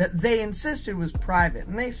property that they insisted was private,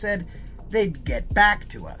 and they said they'd get back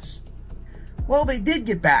to us. Well, they did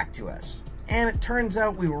get back to us, and it turns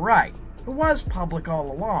out we were right. It was public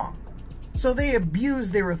all along. So they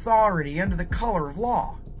abused their authority under the color of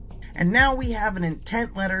law. And now we have an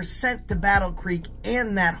intent letter sent to Battle Creek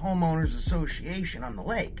and that homeowners association on the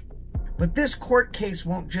lake. But this court case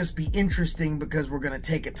won't just be interesting because we're going to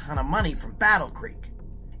take a ton of money from Battle Creek.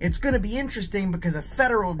 It's going to be interesting because a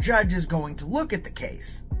federal judge is going to look at the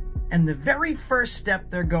case. And the very first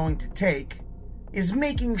step they're going to take is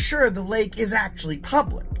making sure the lake is actually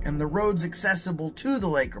public and the roads accessible to the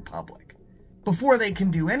lake are public before they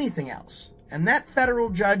can do anything else. And that federal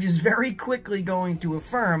judge is very quickly going to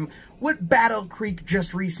affirm what Battle Creek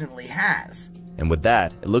just recently has. And with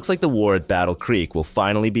that, it looks like the war at Battle Creek will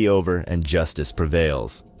finally be over and justice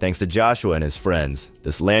prevails. Thanks to Joshua and his friends,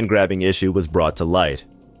 this land-grabbing issue was brought to light.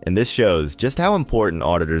 And this shows just how important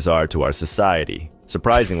auditors are to our society.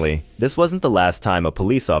 Surprisingly, this wasn't the last time a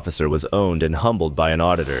police officer was owned and humbled by an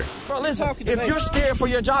auditor. Bro, listen, if you're scared for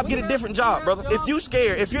your job, get a different job, brother. If you're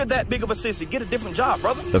scared, if you're that big of a sissy, get a different job,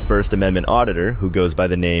 brother. The First Amendment auditor, who goes by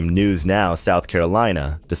the name News Now South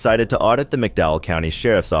Carolina, decided to audit the McDowell County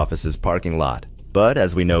Sheriff's Office's parking lot. But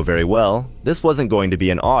as we know very well, this wasn't going to be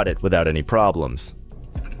an audit without any problems.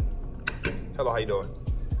 Hello, how you doing?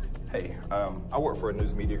 Hey, I work for a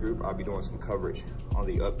news media group. I'll be doing some coverage on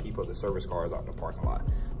the upkeep of the service cars out in the parking lot.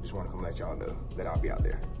 Just want to come let y'all know that I'll be out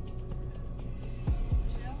there.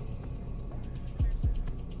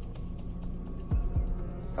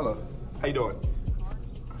 Hello, how you doing?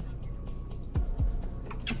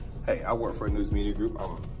 Hey, I work for a news media group.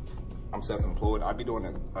 I'm self-employed. I'll be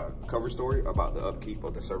doing a cover story about the upkeep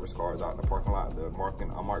of the service cars out in the parking lot, the marked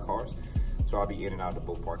and unmarked cars. So I'll be in and out of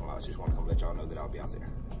both parking lots. Just want to come let y'all know that I'll be out there.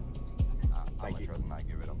 Thank you. I'd rather not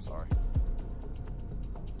give it. I'm sorry.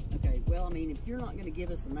 Okay. Well, I mean, if you're not going to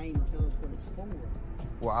give us a name or tell us what it's for.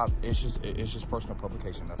 Well, it's just personal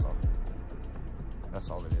publication. That's all.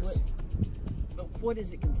 That's all it is. But what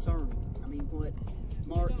is it concerning? I mean, what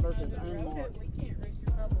marked versus unmarked?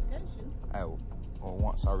 Well,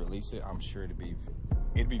 once I release it, I'm sure it'll be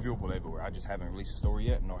viewable everywhere. I just haven't released the story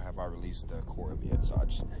yet, nor have I released the core of it yet. So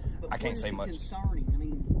I can't say much. Concerning? I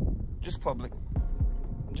mean, just public.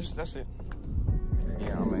 Just that's it.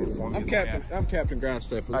 Yeah, I'm informed. I'm Captain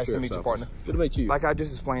Grindstaff. Nice to meet you, partner. Good to meet you. Like I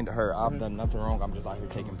just explained to her, I've done nothing wrong. I'm just out here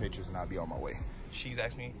taking pictures and I'll be on my way. She's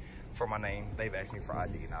asked me for my name. They've asked me for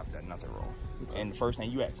ID and I've done nothing wrong. And the first thing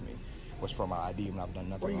you asked me was for my ID and I've done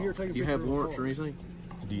nothing wrong. Do you have warrants or anything?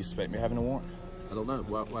 Do you expect me having a warrant? I don't know.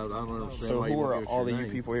 Well, I don't understand. So who are all of you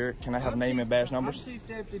people here? Can I have name and badge numbers? I'm Chief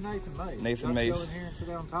Deputy Nathan Mays. Nathan Mays.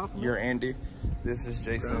 You're Andy. This is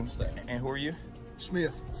Jason. And who are you?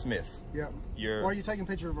 Smith. Smith. Yep. Why are you taking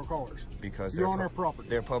pictures of our cars? Because you're on our property.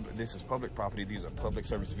 They're public. This is public property. These are public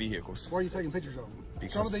service vehicles. Why are you taking pictures of them?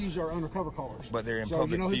 Because some of these are undercover cars. But they're in so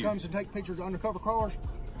public you know who view. comes and take pictures of undercover cars?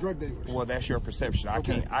 Drug dealers. Well, that's your perception.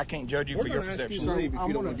 Okay. I can't judge you for your perception. So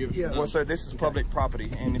well, sir, this is public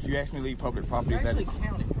property, and if you ask me to leave public property,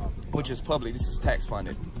 which is public, this is tax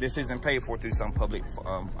funded. This isn't paid for through some public,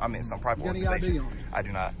 some private organization. I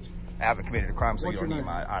do not. I haven't committed a crime, so you don't need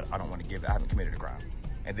my. I don't want to give it. I haven't committed a crime.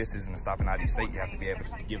 And this isn't a stop and ID state. You have to be able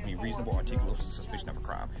to give me reasonable, articulable suspicion of a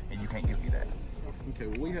crime, and you can't give me that. Okay,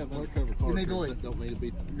 well, we have undercover cars that don't need to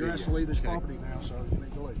be. You're asked to leave this property now, so you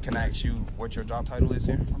need to leave. Can I ask you what your job title is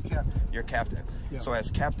here? I'm captain. You're captain. Yeah. So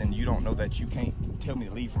as captain, you don't know that you can't tell me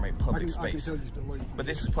to leave from a public space. I can tell you to leave. But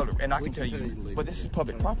this is public, and I can tell you, but this is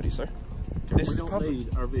public property, sir. This is public.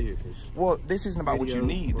 Need our vehicles. Well, this isn't about what you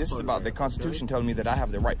need. This is about the Constitution telling me that I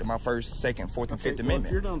have the right to my First, Second, Fourth, and Fifth Amendment.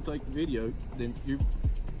 If you're done taking video, then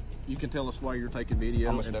you can tell us why you're taking video.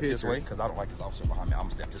 I'm gonna step this way because I don't like this officer behind me. I'm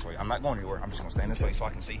gonna step this way. I'm not going anywhere. I'm just gonna stand this way so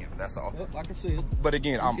I can see him. That's all. Well, I can see it. But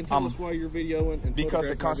again, you can tell us why you're videoing and because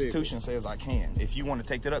the Constitution says I can. If you want to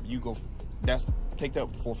take that up, you go. Take that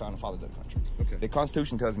up before founding fathers of the country. Okay. The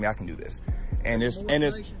Constitution tells me I can do this, and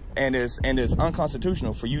it's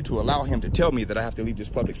unconstitutional for you to allow him to tell me that I have to leave this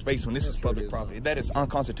public space when this is public property. That is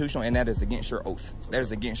unconstitutional, and that is against your oath. That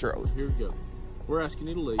is against your oath. Here we go. We're asking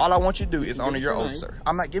you to leave. All I want you to do is honor your oath, sir.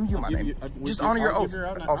 I'm not giving you my name. Just honor your oath.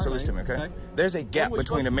 Officer, listen to me, okay? There's a gap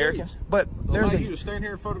between Americans, but there's you to stand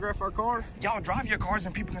here and photograph our cars. Y'all drive your cars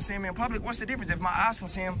and people can see them in public. What's the difference? If my eyes can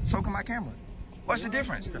see them, so can my camera. What's the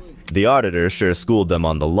difference? The auditor sure schooled them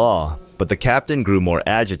on the law, but the captain grew more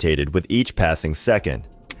agitated with each passing second.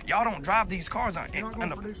 Y'all don't drive these cars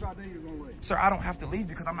Sir, I don't have to leave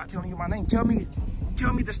because I'm not telling you my name. Tell me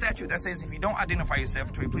the statute that says if you don't identify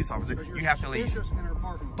yourself to a police officer, you have to leave.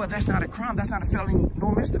 But that's not a crime. That's not a felony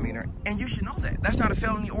nor misdemeanor. And you should know that. That's not a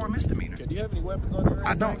felony or a misdemeanor. Okay, do you have any weapons on you?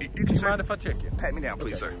 I don't. You can mind if I check you? Pat me down,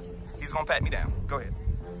 please, sir. He's going to pat me down. Go ahead.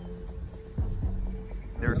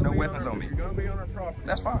 There's no weapons on me. You're going to be on our property.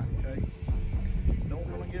 That's fine. Okay. Don't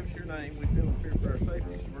come and give us your name. We feel fear for our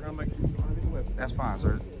safety, so we're going to make sure you don't have any weapons. That's fine,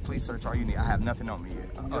 sir. Please search all you need. I have nothing on me yet,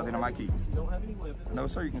 other than my keys. You don't have any weapons? No,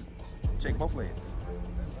 sir. You can check both legs.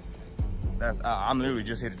 I'm literally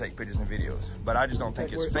just here to take pictures and videos, but I just don't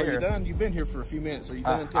think it's fair. Are you done? You've been here for a few minutes. Are you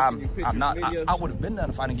done taking your pictures and videos? I would have been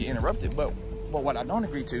done if I didn't get interrupted, but what I don't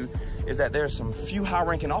agree to is that there's some few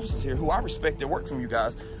high-ranking officers here who I respect their work from you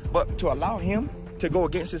guys, but to allow him to go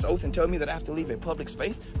against this oath and tell me that I have to leave a public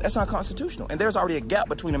space, that's unconstitutional. And there's already a gap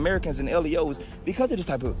between Americans and LEOs because of this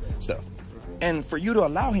type of stuff. And for you to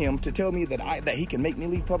allow him to tell me that he can make me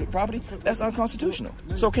leave public property, that's unconstitutional.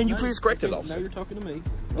 So can you please correct his officer? Now you're talking to me.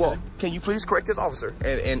 Well, can you please correct his officer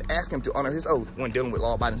and ask him to honor his oath when dealing with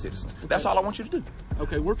law-abiding citizens? That's all I want you to do.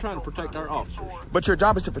 Okay, we're trying to protect our officers. But your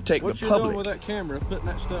job is to protect the What you're public. doing with that camera, putting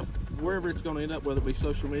that stuff wherever it's going to end up, whether it be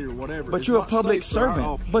social media or whatever. But you're a public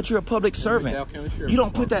servant. But you're a public servant. You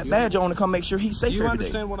don't put that badge on to come make sure he's safe every day. You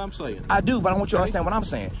understand what I'm saying? I do, but I want you to understand what I'm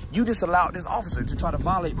saying. You just allowed this officer to try to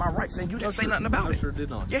violate my rights, and you didn't say nothing about it. Sir did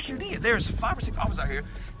not. Yes, you did. There's 5 or 6 officers out here.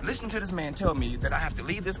 Listen to this man tell me that I have to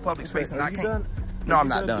leave this public space and I can't. No, I'm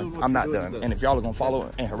not done. I'm not done. And if y'all are gonna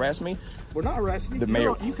follow and harass me, we're not harassing you. The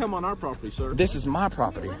mayor. You come on our property, sir. This is my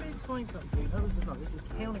property. Let me explain something to you. No, this is not. This is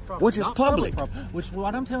county property. Which is public. Which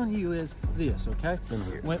what I'm telling you is this, okay?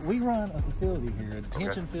 When we run a facility here, a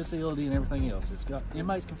detention facility and everything else, it's got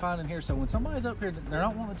inmates confined in here. So when somebody's up here, they're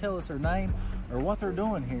not wanting to tell us their name or what they're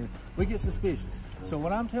doing here, we get suspicious. So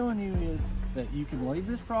what I'm telling you is that you can leave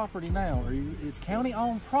this property now, or it's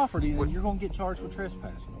county-owned property, and you're going to get charged with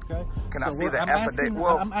trespassing, okay? Can I see the affidavit?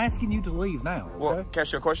 Well, I'm asking you to leave now, okay? Well, can I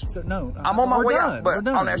ask you a question? So, no. I'm on my way out, but We're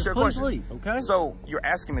done. I'm gonna ask you a question. Leave, okay? So you're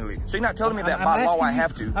asking me to leave. So you're not telling me that by law I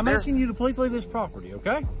have to. I'm asking you to please leave this property,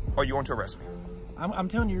 okay? Or you want to arrest me? I'm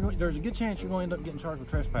telling you, there's a good chance you're going to end up getting charged with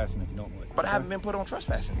trespassing if you don't leave. But I haven't been put on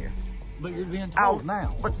trespassing here. But you're being told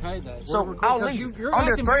now. Okay, so I'll leave. You're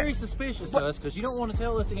acting very suspicious to us because you don't want to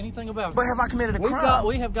tell us anything about it. But have I committed a crime?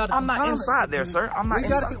 We have got. I'm not inside there, sir. I'm not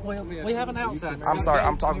inside. We have an outside. I'm sorry.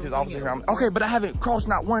 I'm talking to the officer here. Okay, but I haven't crossed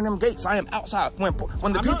not one of them gates. I am outside. When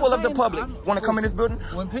the people of the public want to come in this building,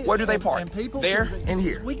 where do they park? There and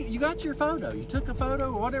here. You got your photo. You took a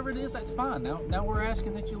photo or whatever it is. That's fine. Now we're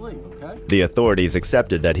asking that you leave. Okay. The authorities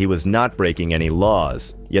accepted that he was not breaking any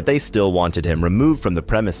laws, yet they still wanted him removed from the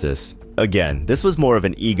premises. Again, this was more of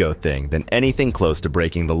an ego thing than anything close to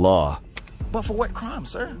breaking the law. But for what crime,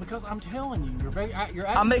 sir? Because I'm telling you,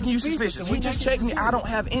 I'm making you suspicious. He just checked me. I don't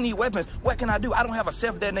have any weapons. What can I do? I don't have a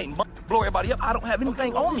self-detonating bomb. Blow everybody up. I don't have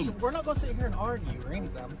anything on me. We're not going to sit here and argue or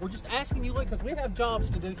anything. We're just asking you, because we have jobs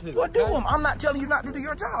to do too. Well, do them. I'm not telling you not to do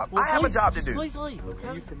your job. I have a job to do. Please leave,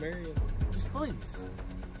 okay? You familiar? Just please.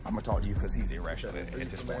 I'm gonna talk to you because he's irrational at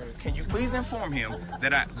this point. Can you please inform him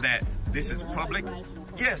that this is public?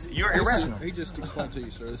 Yes, you're irrational. He just explained to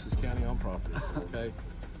you, sir, this is county-owned property, okay?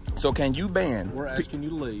 So can you ban? We're asking you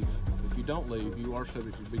to leave. If you don't leave, you are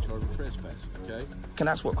subject to be charged with trespassing, okay? Can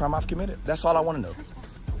I ask what crime I've committed? That's all I want to know.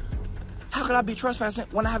 How could I be trespassing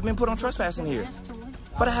when I haven't been put on trespassing here?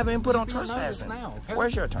 But I haven't been put on trespassing.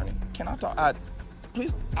 Where's your attorney? Can I talk?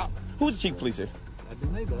 Please, who's the chief of police here?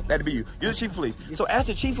 That'd be you. You're the chief of police. So as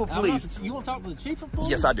the chief of police, you want to talk to the chief of police?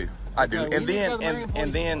 Yes, I do. I do. And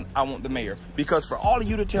then I want the mayor, because for all of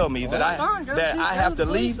you to tell me that I have to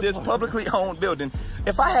leave this publicly owned building.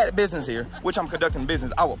 If I had a business here, which I'm conducting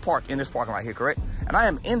business, I would park in this parking lot here, correct? And I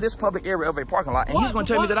am in this public area of a parking lot, and he's going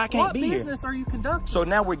to tell me that I can't be here. What business are you conducting? So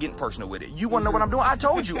now we're getting personal with it. You want to know what I'm doing? I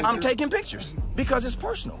told you I'm taking pictures because it's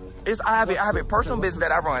personal. I have a personal business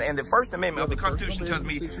that I run, and the First Amendment of the Constitution tells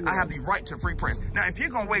me I have the right to free press. Now, if you're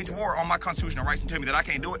going to wage war on my constitutional rights and tell me that I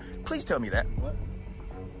can't do it, please tell me that.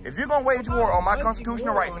 If you're going to wage war on my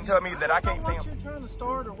constitutional rights and tell me that I can't film,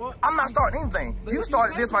 I'm not starting anything. You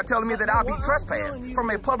started this by telling me that I'll be trespassed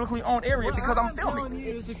from a publicly owned area because I'm filming.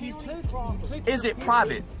 Is it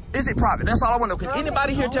private? Is it private? That's all I want to know. Can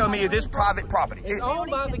anybody here tell me is this private property? It's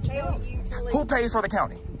owned by the county. Who pays for the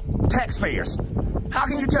county? Taxpayers. How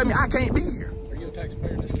can you tell me I can't be here? Are you a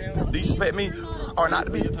taxpayer in this county? Do you expect me or not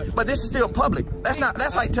to be? But this is still public.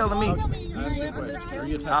 That's like telling me.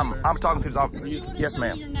 I'm talking to this officer. Yes,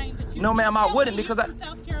 ma'am. No, ma'am, I wouldn't because I.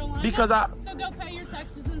 So go pay your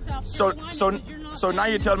taxes in South Carolina. So now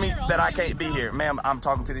you're telling me that I can't be here, ma'am. I'm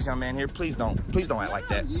talking to this young man here. Please don't act like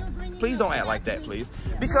that. Please don't act like that, please.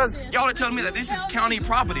 Because y'all are telling me that this is county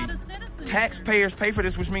property. Taxpayers pay for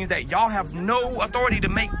this, which means that y'all have no authority to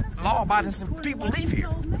make law-abiding people leave here.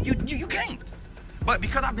 You can't. But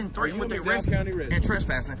because I've been threatened with arrest and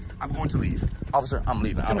trespassing, I'm going to leave. Officer, I'm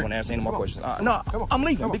leaving. I don't want to answer any more questions. No, I'm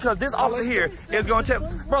leaving because this officer here is going to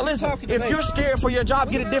tell. Bro, listen, if you're scared for your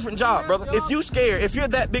job, get a different job, brother. If you're scared, if you're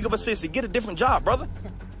that big of a sissy, get a different job, brother.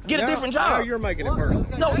 Get a different job. Now you're making it personal.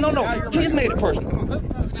 No. He's made it personal.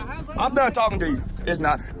 I'm done talking to you. It's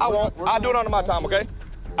not. I won't. I'll do it under my time, okay?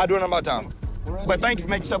 I'll do it under my time. But thank you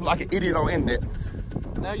for making yourself like an idiot on the internet.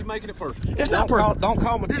 Now you're making it personal. It's not personal. Don't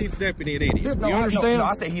call my chief deputy an idiot. You understand? No,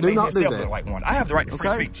 I say he made himself look like one. I have the right to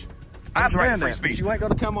free speech. I have the right to free speech. You ain't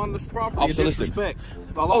going to come on this property and disrespect.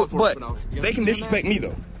 But they can disrespect me,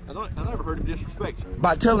 though. I never heard him disrespect you.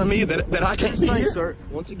 By telling me that I can't be here. Sir,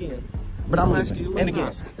 once again, But I'm listening. And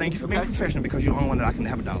again, thank you for being professional because you're the only one that I can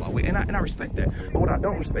have a dialogue with. And I respect that. But what I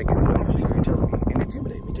don't respect is these officers here telling me and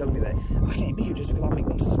intimidating me, telling me that I can't be here just because I make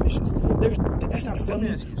them suspicious. That's not a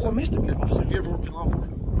felony or misdemeanor, officer. Have you ever worked in law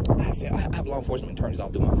enforcement? I have law enforcement attorneys all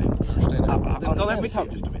through my family. Now let me talk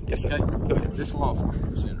just a minute. Yes, sir. Okay? Go ahead. This is a law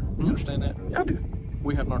enforcement center. You understand that? I do.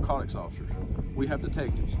 We have narcotics officers. We have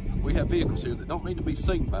detectives. We have vehicles here that don't need to be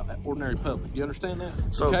seen by ordinary public. Do you understand that?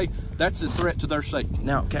 So, okay, that's a threat to their safety.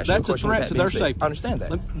 Now, that's a threat to their safety. I understand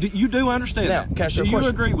that. You do understand that. Do you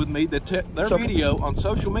agree with me that their video on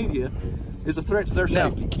social media is a threat to their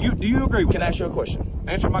safety? Do you agree with that? Can I ask you a question?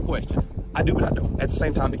 Answer my question. I do, but I don't. At the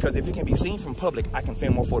same time, because if it can be seen from public, I can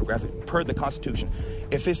film or photograph it per the Constitution.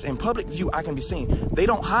 If it's in public view, I can be seen. They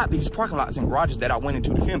don't hide these parking lots and garages that I went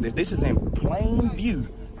into to film this. This is in plain view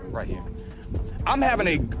right here. I'm having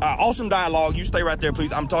an awesome dialogue. You stay right there,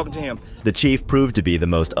 please. I'm talking to him. The chief proved to be the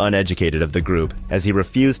most uneducated of the group, as he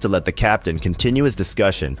refused to let the captain continue his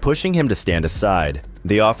discussion, pushing him to stand aside.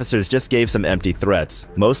 The officers just gave some empty threats,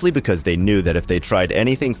 mostly because they knew that if they tried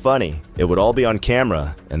anything funny, it would all be on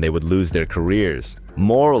camera and they would lose their careers.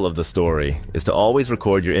 Moral of the story is to always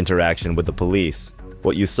record your interaction with the police.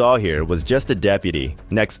 What you saw here was just a deputy.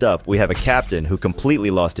 Next up, we have a captain who completely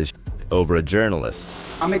lost his over a journalist.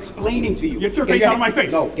 I'm explaining to you. Get your face out of my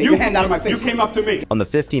face. No, get your hand out of my face. You came up to me. On the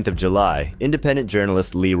 15th of July, independent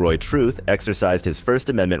journalist Leroy Truth exercised his First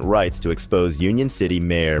Amendment rights to expose Union City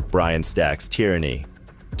Mayor Brian Stack's tyranny.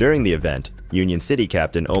 During the event, Union City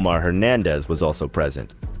Captain Omar Hernandez was also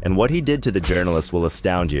present, and what he did to the journalist will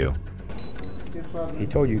astound you. He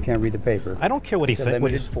told you can't read the paper. I don't care what he said. It's a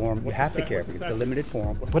limited form. You have to care because it's a limited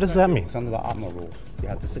form. What does that mean? It's under the OPMA rules. You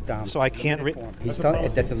have to sit down. So I can't read.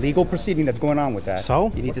 That's a legal proceeding that's going on with that.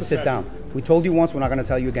 So? You need to sit down. We told you once, we're not going to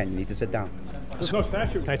tell you again. You need to sit down. There's no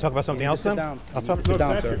statute. Can I talk about something else then? Sit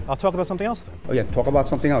down, sir. I'll talk about something else then. Oh yeah, talk about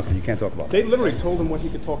something else, but you can't talk about. They literally told him what he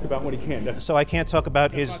could talk about, what he can't. So I can't talk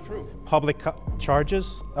about his public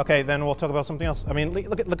charges? Okay, then we'll talk about something else. I mean,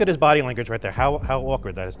 look at his body language right there. How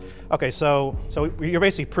awkward that is. Okay, so you're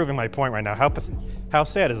basically proving my point right now. How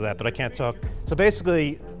sad is that I can't talk? So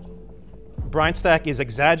basically, Brian Stack is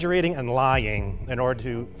exaggerating and lying in order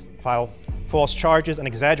to file false charges and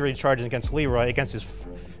exaggerated charges against Leroy, against his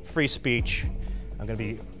free speech. I'm going to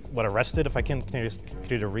be, arrested if I can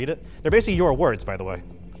continue to read it? They're basically your words, by the way.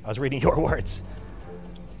 I was reading your words.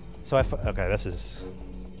 So okay,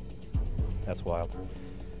 that's wild.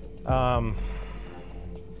 So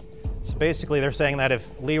basically they're saying that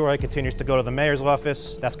if Leroy continues to go to the mayor's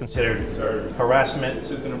office, that's considered harassment.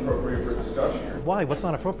 This isn't appropriate for discussion. Why? What's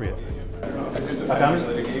not appropriate? It's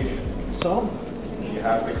litigation. So? You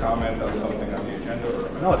have to comment on something on the agenda.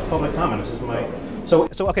 Or No, it's public comment. This is my. So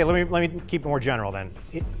okay. Let me keep it more general then.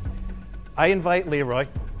 I invite Leroy.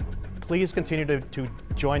 Please continue to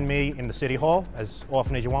join me in the city hall as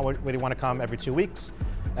often as you want. Whether you want to come every 2 weeks,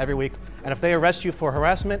 every week. And if they arrest you for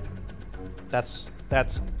harassment, that's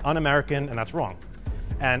un-American and that's wrong.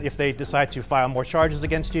 And if they decide to file more charges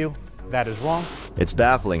against you, that is wrong. It's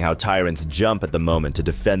baffling how tyrants jump at the moment to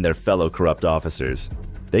defend their fellow corrupt officers.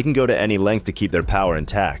 They can go to any length to keep their power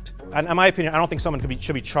intact. And in my opinion, I don't think someone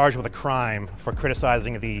should be charged with a crime for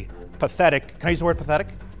criticizing the pathetic, can I use the word pathetic?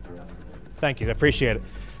 Thank you, I appreciate it.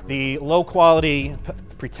 The low quality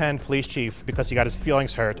pretend police chief because he got his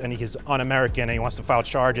feelings hurt and he's un-American and he wants to file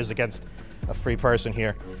charges against a free person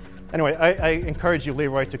here. Anyway, I encourage you,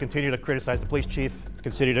 Leroy, to continue to criticize the police chief,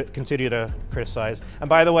 continue to criticize. And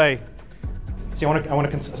by the way, see, I'm not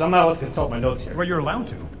allowed to consult my notes here. Well, you're allowed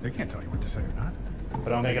to. They can't tell you what to say or not.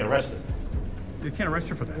 But I'm going to get arrested. They can't arrest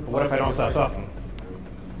you for that. But what if I don't stop talking?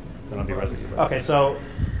 Then I'll be arrested. Okay, so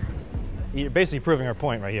you're basically proving our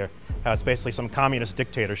point right here. How it's basically some communist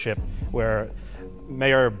dictatorship where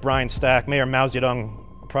Mayor Mao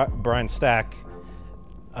Zedong Brian Stack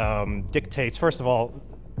dictates. First of all,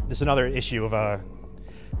 there's another issue of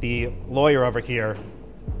the lawyer over here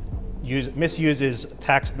misuses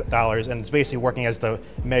tax dollars and is basically working as the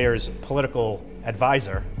mayor's political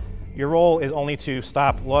advisor. Your role is only to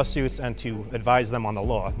stop lawsuits and to advise them on the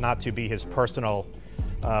law, not to be his personal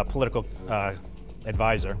political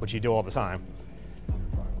advisor, which you do all the time.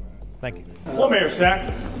 Thank you. Well, Mayor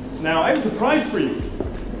Stack, now I have a surprise for you.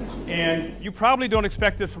 And you probably don't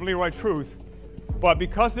expect this from Leroy Truth, but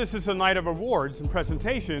because this is a night of awards and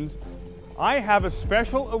presentations, I have a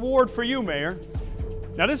special award for you, Mayor.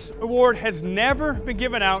 Now, this award has never been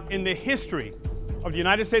given out in the history of the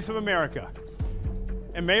United States of America.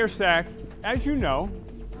 And Mayor Stack, as you know,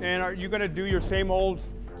 and are you going to do your same old,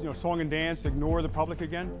 song and dance, ignore the public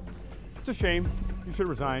again? It's a shame. You should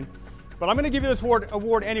resign. But I'm going to give you this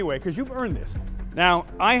award anyway, because you've earned this. Now,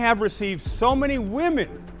 I have received so many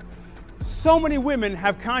women So many women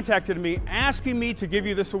have contacted me asking me to give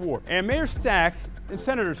you this award. And Mayor Stack and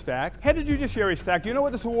Senator Stack, Head of Judiciary Stack, do you know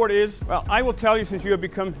what this award is? Well, I will tell you, since you have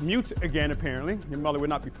become mute again, apparently. Your mother would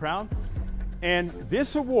not be proud. And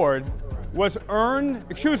this award was earned,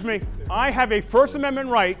 excuse me, I have a First Amendment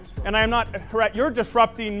right, and I am not, you're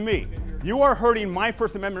disrupting me. You are hurting my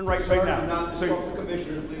First Amendment right now.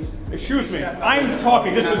 Excuse me, I'm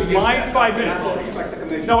talking. This is my 5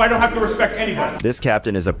 minutes. No, I don't have to respect anybody. This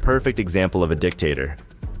captain is a perfect example of a dictator.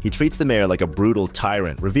 He treats the mayor like a brutal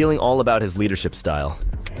tyrant, revealing all about his leadership style.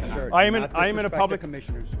 I am in a public.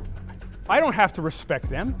 Commissioners. I don't have to respect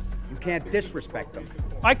them. You can't disrespect them.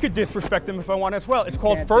 I could disrespect them if I want as well. It's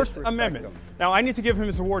called First Amendment. Now I need to give him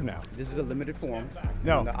his award now. This is a limited forum.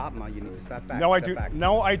 No. In the OPMA, you need to step back. No, I step do. Back.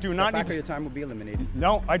 No, I do not Step back need to. Or your time will be eliminated.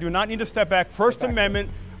 No, I do not need to step back. First Amendment.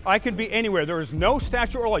 I can be anywhere. There is no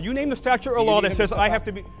statute or law. You name the statute or law that says I have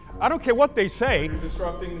to be. I don't care what they say. You're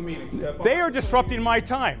disrupting the meeting. They are disrupting my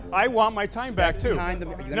time. I want my time back too. You're going to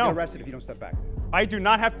get arrested if you don't step back. I do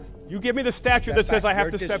not have to. You give me the statute that says I have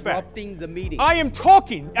to step back. You're disrupting the meeting. I am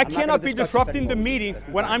talking. I cannot be disrupting the meeting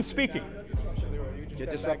when I'm speaking. You're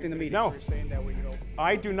disrupting the meeting. No.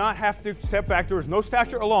 I do not have to step back. There is no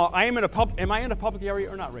statute or law. I am in a am I in a public area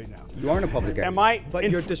or not right now? You are in a public area. Am I? But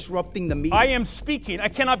you're disrupting the meeting. I am speaking. I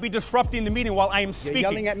cannot be disrupting the meeting while I am speaking.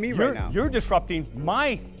 You're yelling at me right now. You're disrupting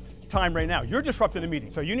my time right now. You're disrupting the meeting.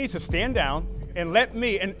 So you need to stand down and let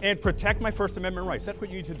me and protect my First Amendment rights. That's what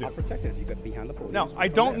you need to do. I'll protect it if you get behind the podium. No, I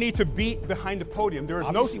don't need to be behind the podium. There is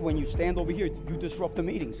Obviously, when you stand over here, you disrupt the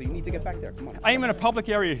meeting. So you need to get back there. Come on. I am in a public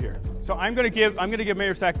area here, so I'm going to give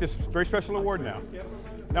Mayor Stack this very special award now.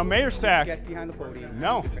 Now, Mayor Stack. Get behind the podium.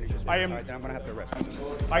 No, I am. All right, then I'm going to have to arrest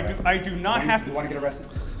you. I do not have to. You want to get arrested?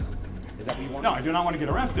 Is that what you want? No, I do not want to get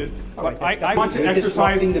arrested. But I want to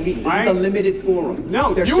exercise. The meeting. This is a limited forum.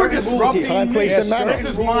 No, you are disrupting time, place, and manner. This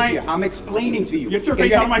is my. I'm explaining to you. Get your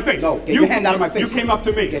face out of my face. No, get your hand out of my face. You came up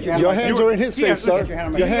to me. Your hands are in his face, sir.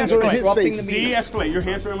 Your hands are in his face. De-escalate. Your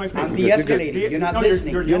hands are in my face. I'm de-escalating. You're not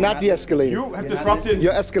listening. You're not de-escalating. You have disrupted.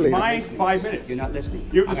 You're escalating. My 5 minutes. You're not listening.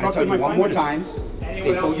 You've I'm going to tell you one more time.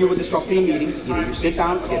 They told you were disrupting the meeting. Either you sit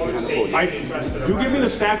down or get behind the podium. You give me the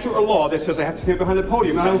statute or law that says I have to stand behind the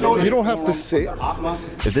podium, and I will go there. You don't have to sit.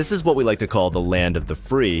 If this is what we like to call the land of the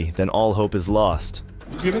free, then all hope is lost.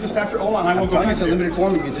 Give me the statute. Hold on, I will I'm go telling you, back it's a limited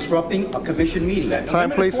forum. You're disrupting a commission meeting.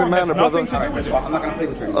 Time, place, and manner, brother. I'm not going to play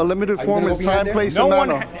with you. A limited form is time, place, and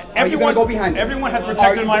manner. Everyone has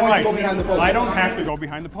protected my rights. I don't have to go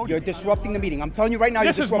behind the podium. You're disrupting the meeting. I'm telling you right now.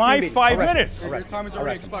 This is my 5 minutes. Your time is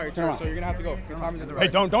already expired, sir, so you're going to have to go. Your time is at the Hey,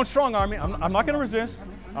 don't strong arm me. I'm not going to resist.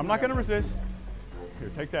 I'm not going to resist.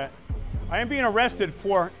 Here, take that. I am being arrested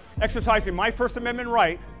for exercising my First Amendment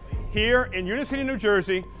right here in Union City, New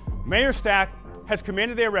Jersey. Mayor Stack has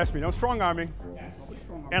commanded they arrest me. No strong arming.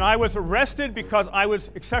 And I was arrested because I was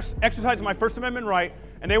exercising my First Amendment right,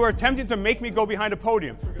 and they were attempting to make me go behind a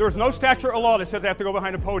podium. There is no statute or law that says I have to go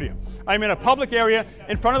behind a podium. I'm in a public area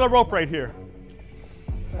in front of the rope right here.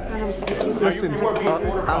 Listen,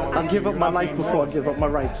 I'll give up my life before I give up my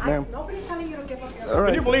rights, ma'am. Nobody's telling you to give up your All right.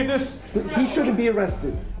 Can you believe this? He shouldn't be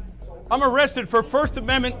arrested. I'm arrested for First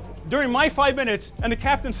Amendment during my 5 minutes, and the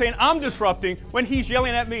captain's saying I'm disrupting when he's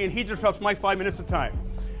yelling at me and he disrupts my 5 minutes of time.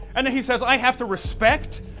 And then he says I have to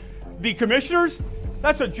respect the commissioners?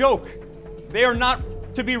 That's a joke. They are not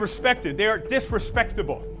to be respected. They are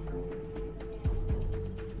disrespectable.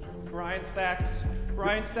 Brian Stack's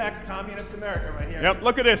Communist America right here. Yep,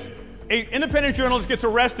 look at this. An independent journalist gets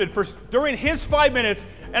arrested during his 5 minutes,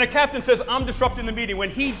 and a captain says I'm disrupting the meeting when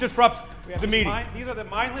he disrupts the meeting. These are the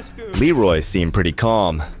mindless goons. Leroy seemed pretty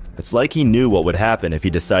calm. It's like he knew what would happen if he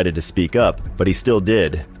decided to speak up, but he still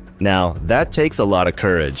did. Now, that takes a lot of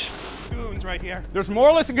courage. Goons right here. There's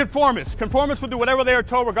moralists and conformists. Conformists will do whatever they are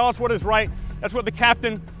told, regardless of what is right. That's what the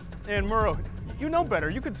captain and Murrow. You know better.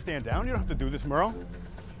 You could stand down. You don't have to do this, Murrow.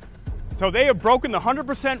 So they have broken the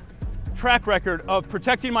 100% track record of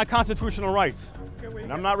protecting my constitutional rights.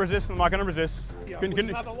 And I'm not resisting. I'm not going to resist.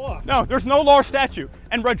 It's not the law. No, there's no law or statute.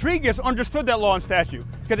 And Rodriguez understood that law and statute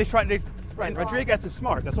because they tried. Right, Rodriguez is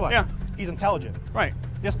smart. That's why. Yeah. He's intelligent. Right.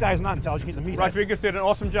 This guy is not intelligent. He's a meathead. Rodriguez did an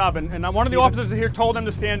awesome job, and one of the officers here told them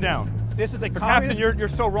to stand down. This is a Captain, you're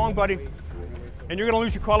so wrong, buddy. And you're going to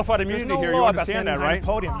lose your qualified immunity here. You understand that, right?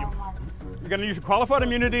 Podium. You're going to use your qualified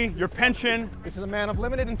immunity, your pension. This is a man of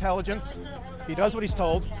limited intelligence. He does what he's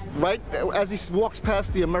told. Right as he walks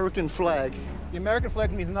past the American flag. The American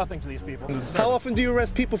flag means nothing to these people. How often do you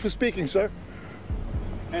arrest people for speaking, sir?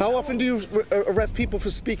 How often do you arrest people for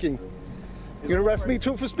speaking? You arrest me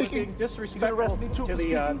too for speaking? Disrespectful to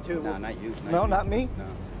the No, not you. No, not me. No.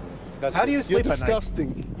 How do you sleep You're at night?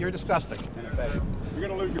 disgusting. You're disgusting. You're going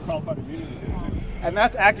to lose your qualified immunity. And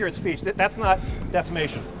that's accurate speech. That's not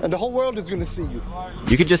defamation. And the whole world is going to see you.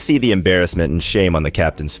 You could just see the embarrassment and shame on the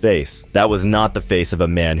captain's face. That was not the face of a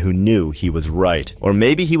man who knew he was right. Or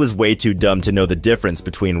maybe he was way too dumb to know the difference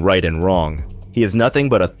between right and wrong. He is nothing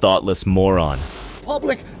but a thoughtless moron.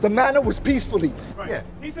 Public, the manner was peacefully. Right. Yeah.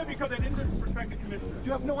 He said because they didn't respect the commissioner.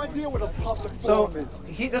 You have no idea what a public forum is.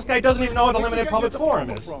 This guy doesn't even know what a limited public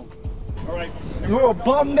forum is. All right. You're a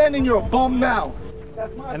bum then and you're a bum now.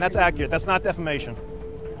 And that's accurate. That's not defamation.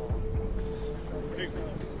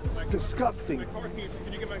 It's disgusting. Can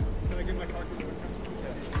I get my car keys?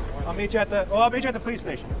 I'll meet you at the police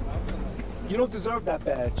station. You don't deserve that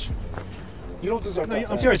badge. You don't deserve that I'm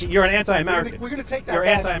badge. serious. You're an anti-American. We're going to take that You're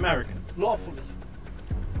badge anti-American. lawfully.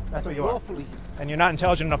 That's what you are. Lawfully. And you're not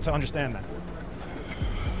intelligent enough to understand that.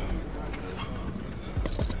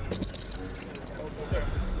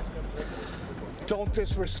 Don't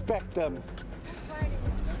disrespect them.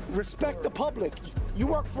 Respect the public. You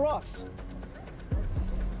work for us.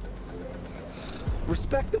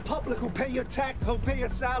 Respect the public who pay your tax, who pay your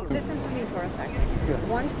salary. Listen to me for a second. Yeah.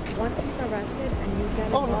 Once he's arrested and you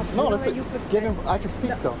get Oh, involved, no, you know that's that it. you could Get him, I can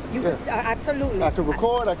speak though. You Yeah. could absolutely. I could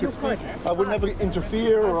record, I could speak. I would never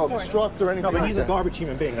interfere or obstruct or anything. No, but he's like a garbage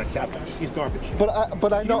human being, that captain. He's garbage. But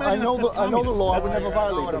I know the law. I would never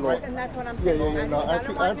violate the law. And that's what I'm Yeah, saying. yeah, yeah. No,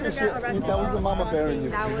 I appreciate. That was the mama bearing you.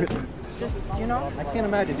 That was just, you know. I can't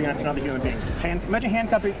imagine doing that to another human being. Imagine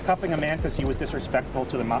handcuffing a man because he was disrespectful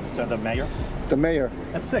to the mayor. The mayor.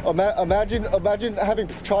 That's sick. Imagine having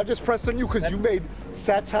charges pressed on you because you made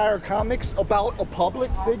satire comics about a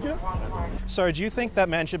public figure. Sir, do you think that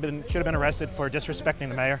man should have been arrested for disrespecting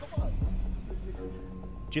the mayor?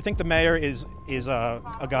 Do you think the mayor is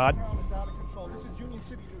a god? This is Union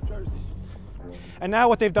City, New Jersey. And now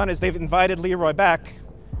what they've done is they've invited Leroy back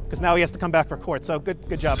because now he has to come back for court. So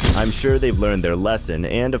good job. I'm sure they've learned their lesson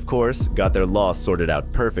and, of course, got their law sorted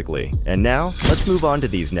out perfectly. And now, let's move on to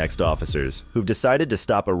these next officers, who've decided to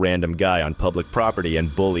stop a random guy on public property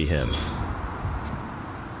and bully him.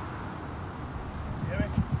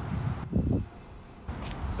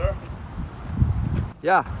 Sir?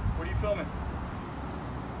 Yeah. What are you filming?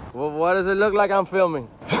 Well, what does it look like I'm filming?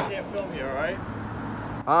 You can't film here, all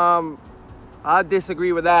right? I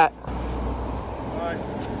disagree with that. All right.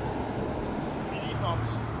 PD pumps.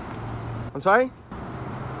 I'm sorry?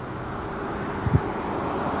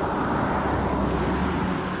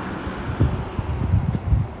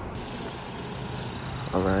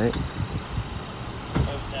 All right.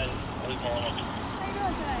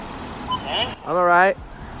 I'm all right.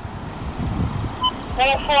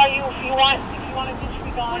 Well, for you, if you want to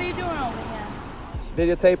disregard. What are you doing over here? It's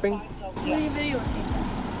videotaping. What are you videotaping?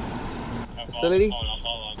 Facility.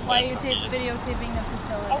 Why are you videotaping the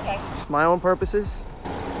facility? Okay. It's my own purposes.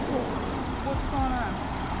 So, what's going on?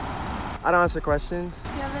 I don't answer questions. Do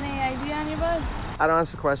you have any ID on your bud? I don't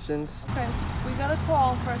answer questions. Okay, we got a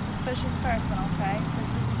call for a suspicious person, okay?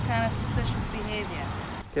 Because this is kind of suspicious behavior.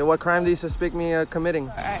 Okay, what crime do you suspect me of committing?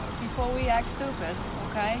 So, all right, before we act stupid,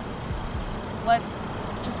 okay? Let's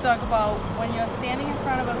just talk about when you're standing in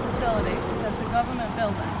front of a facility that's a government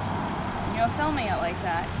building, and you're filming it like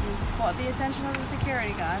that, you caught the attention of the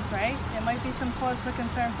security guards, right? There might be some cause for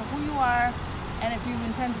concern for who you are and if you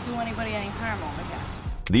intend to do anybody any harm over here.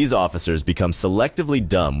 These officers become selectively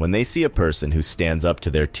dumb when they see a person who stands up to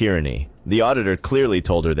their tyranny. The auditor clearly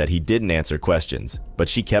told her that he didn't answer questions, but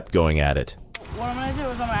she kept going at it. What I'm going to do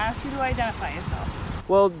is I'm going to ask you to identify yourself.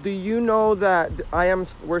 Well, do you know that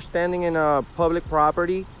we're standing in a public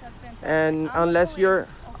property? That's fantastic. And I'm unless the you're...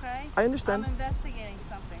 police, okay? I understand. I'm investigating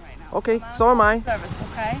something right now. Okay, so am I. Service,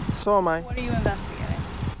 okay? So am I. What are you investigating?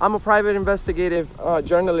 I'm a private investigative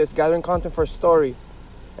journalist gathering content for a story.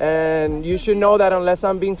 And you should know that unless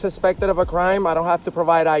I'm being suspected of a crime, I don't have to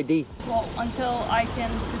provide ID. Well, until I can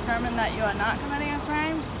determine that you are not committing a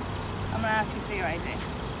crime, I'm going to ask you for your ID.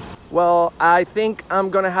 Well, I think I'm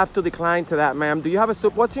going to have to decline to that, ma'am. Do you have a...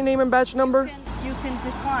 What's your name and badge number? You can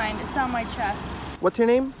decline. It's on my chest. What's your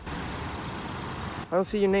name? I don't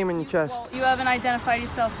see your name in your chest. Well, you haven't identified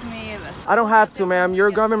yourself to me either. So I don't have to, ma'am. You're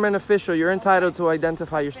a government official. You're entitled to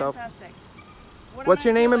identify yourself. Fantastic. What's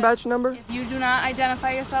your name and badge number? If you do not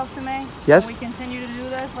identify yourself to me, yes, and we continue to do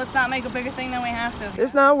this, let's not make a bigger thing than we have to.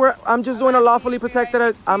 It's not. I'm just doing a lawfully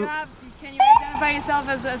protected... Can you identify yourself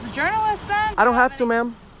as a journalist then? I don't have to,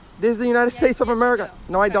 ma'am. This is the United States of America.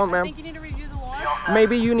 No, I don't, ma'am. I think you need to review the laws.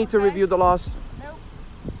 Maybe you need to review the laws. Nope.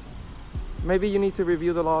 Maybe you need to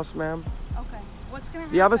review the laws, ma'am. Okay. What's going to happen?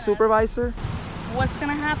 Do you have a supervisor? What's going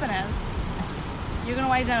to happen is you're going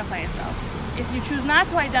to identify yourself. if you choose not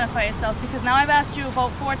to identify yourself, because now I've asked you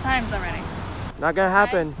about 4 times already. Not gonna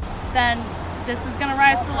happen. Then this is gonna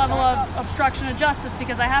rise to the level of obstruction of justice,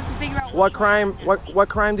 because I have to figure out What crime? What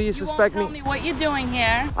crime do you suspect won't tell me what you're doing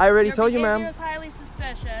here. I already told you, Your ma'am. behavior is highly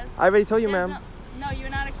suspicious. I already told you, ma'am. No, you're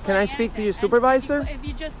not explaining. Can I speak to your supervisor? If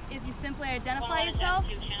you simply identify yourself,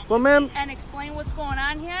 Well, ma'am. and explain what's going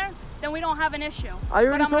on here, then we don't have an issue. I already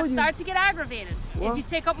but I'm told gonna you. start to get aggravated Well. if you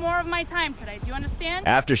take up more of my time today. Do you understand?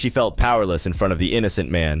 After she felt powerless in front of the innocent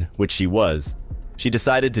man, which she was, she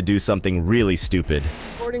decided to do something really stupid.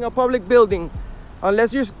 Boarding a public building,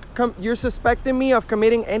 unless you're suspecting me of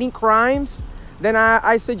committing any crimes, then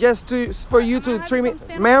I suggest for you to treat me.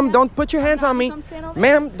 Ma'am, don't put your hands on me.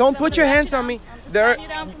 Ma'am, don't put your hands on me.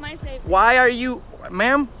 Why are you,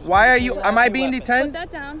 ma'am? Why are you? Am I being detained? Put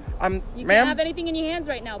that down. Ma'am. You can't have anything in your hands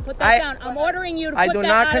right now. Put that down. I'm ordering you to I put do that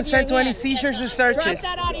not out consent of to your any hand. seizures or searches.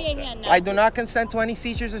 Drop that out of your hand now. I do not consent to any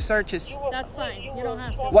seizures or searches. That's fine. You don't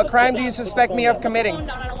have to. What crime do you suspect me of committing?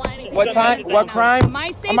 What time? What crime?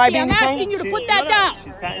 My safety, Am I being I'm detained? asking you to put that down.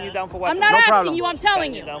 She's patting you down for I'm weapons. not No asking problem. you, I'm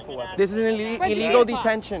telling you. This is an illegal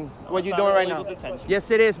detention, what you're doing right now.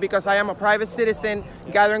 Yes, it is, because I am a private citizen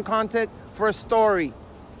gathering content for a story.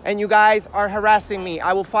 And you guys are harassing me.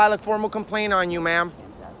 I will file a formal complaint on you, ma'am.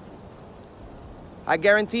 I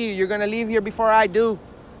guarantee you, you're gonna leave here before I do.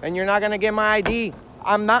 And you're not gonna get my ID.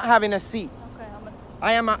 I'm not having a seat.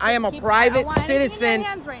 I am a private citizen.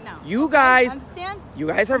 Right now. You guys, Understand? you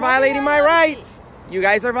guys are violating my rights. You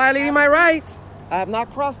guys are violating my rights. I have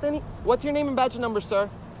not crossed any. What's your name and badge number, sir?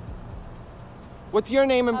 What's your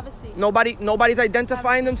name? And nobody's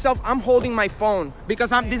identifying themselves. I'm holding my phone because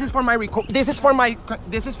this is for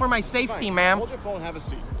my safety, ma'am. Hold your phone, have a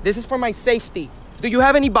seat. This is for my safety. Do you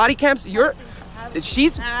have any body cams?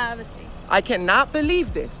 She's. Have a seat. I cannot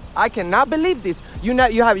believe this. I cannot believe this.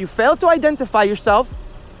 You failed to identify yourself.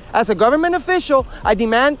 As a government official, I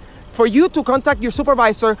demand for you to contact your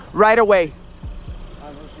supervisor right away.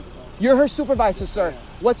 I'm her supervisor. You're her supervisor, sir.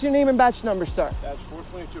 What's your name and badge number, sir? That's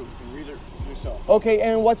 422. You can read it yourself. Okay,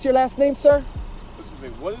 and what's your last name, sir? Listen to me.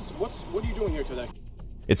 What are you doing here today?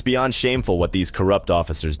 It's beyond shameful what these corrupt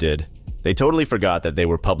officers did. They totally forgot that they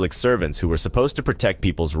were public servants who were supposed to protect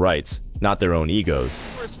people's rights, not their own egos.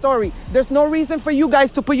 For a story, there's no reason for you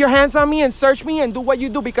guys to put your hands on me and search me and do what you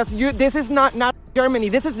do, because this is not Germany.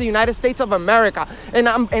 This is the United States of America, and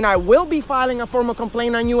I will be filing a formal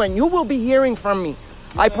complaint on you, and you will be hearing from me.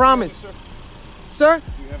 I promise. Sir?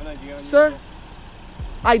 Do you have an ID on you? Sir?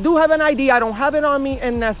 I do have an ID. I don't have it on me,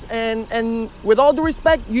 and with all due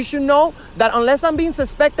respect, you should know that unless I'm being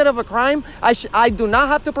suspected of a crime, I do not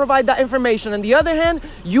have to provide that information. On the other hand,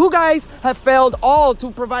 you guys have failed all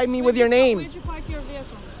to provide me with your name. Where'd you park your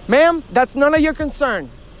vehicle? Ma'am, that's none of your concern.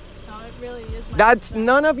 No, it really is. That's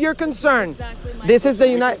none of your concern. Exactly my This is the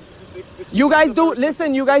United. You guys do.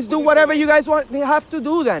 Listen, you guys do whatever you guys want. They have to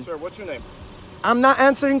do then. Sir, what's your name? I'm not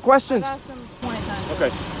answering questions. I've asked him 20 times. Okay,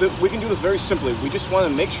 we can do this very simply. We just want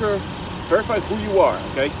to make sure, verify who you are,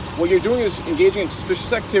 okay? What you're doing is engaging in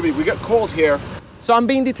suspicious activity. We got called here. So I'm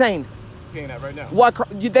being detained. Getting that right now.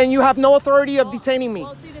 Then you have no authority of detaining me.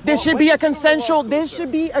 This should be a consensual. This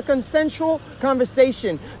should be a consensual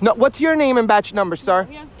conversation. No, what's your name and badge number, sir?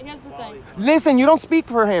 Here's the thing. Listen, you don't speak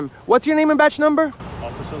for him. What's your name and badge number?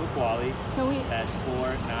 Officer LaQuali, badge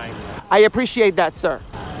 491. I appreciate that, sir.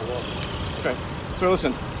 Okay, so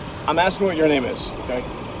listen, I'm asking what your name is, okay?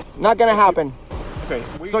 Not gonna happen. Okay.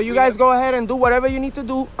 So you guys go ahead and do whatever you need to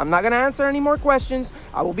do. I'm not gonna answer any more questions.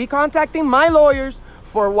 I will be contacting my lawyers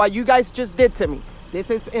for what you guys just did to me. This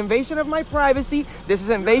is invasion of my privacy. This is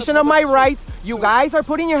invasion of my rights. You guys are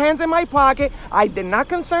putting your hands in my pocket. I did not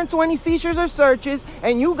consent to any seizures or searches,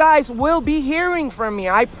 and you guys will be hearing from me.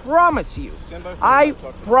 I promise you. I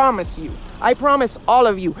promise you. I promise all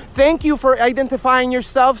of you. Thank you for identifying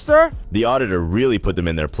yourself, sir. The auditor really put them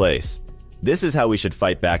in their place. This is how we should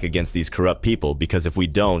fight back against these corrupt people, because if we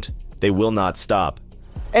don't, they will not stop.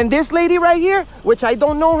 And this lady right here, which I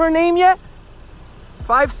don't know her name yet,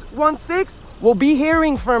 516, will be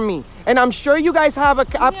hearing from me. And I'm sure you guys have a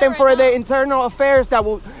captain for the internal affairs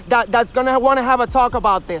that's gonna want to have a talk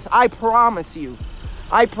about this. I promise you.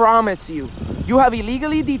 I promise you. You have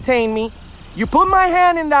illegally detained me. You put my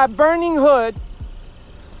hand in that burning hood.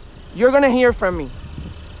 You're gonna hear from me.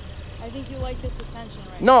 I think you like this attention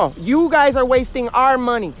right No, you guys are wasting our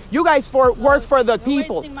money. You guys work for the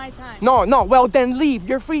people. wasting my time. No, well then leave.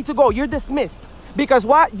 You're free to go. You're dismissed. Because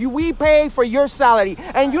what? We pay for your salary.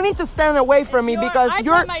 And you need to stand away from me because I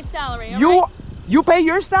you're... pay my salary, all right? You pay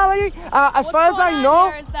your salary? As far as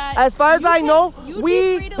I know,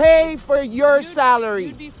 we pay for your salary.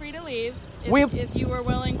 You'd be free to leave, If you were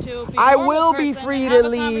willing to be I a normal will be person free and to have a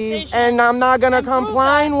leave, conversation and I'm not gonna and prove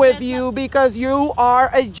comply that with you because you are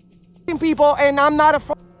a people, and I'm not a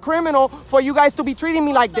criminal for you guys to be treating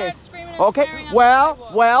me like this. Okay?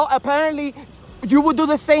 Well, apparently you would do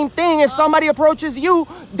the same thing if somebody approaches you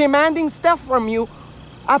demanding stuff from you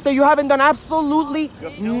after you haven't done absolutely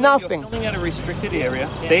nothing. You're filming at a restricted area.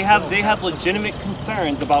 They have legitimate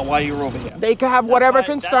concerns about why you're over here. They can have whatever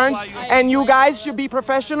concerns, and you guys should be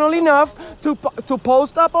professional enough to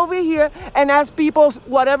post up over here and ask people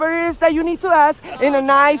whatever it is that you need to ask in a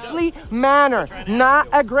nicely manner, not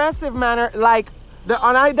aggressive manner like the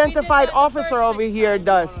unidentified officer over here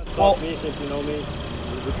does.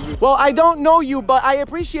 Well, I don't know you, but I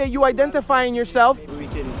appreciate you identifying yourself.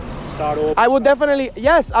 I would definitely,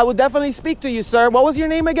 yes, I would definitely speak to you, sir. What was your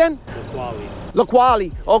name again?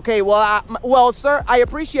 Laquali. Okay, well, sir, I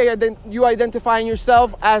appreciate you identifying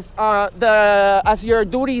yourself as your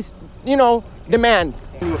duties, demand.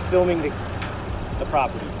 You were filming the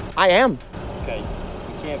property. I am. Okay,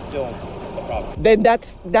 you can't film the property. Then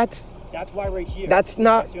that's why right here. That's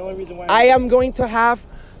not. That's the only reason why. I am going to have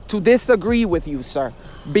to disagree with you, sir,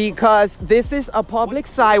 because this is a public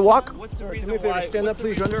sidewalk. What's the reason why? Stand up,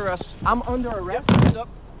 please. You're under arrest. I'm under arrest. Stand up.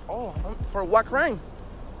 Oh, for what crime?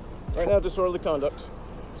 Right now, disorderly conduct.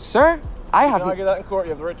 Sir, I have. You can argue that in court. You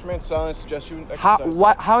have the right to remain silent. Suggest you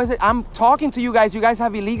exercise. How is it? I'm talking to you guys. You guys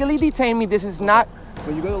have illegally detained me. This is not.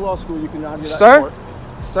 When you go to law school, you can argue that Sir, in court.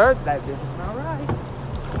 Sir, this is not right.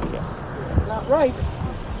 This is not right.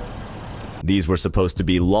 These were supposed to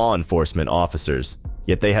be law enforcement officers,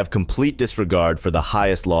 yet they have complete disregard for the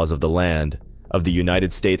highest laws of the land, of the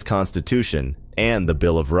United States Constitution, and the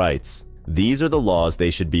Bill of Rights. These are the laws they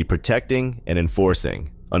should be protecting and enforcing.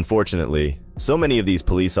 Unfortunately, so many of these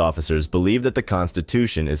police officers believe that the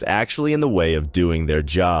Constitution is actually in the way of doing their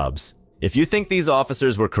jobs. If you think these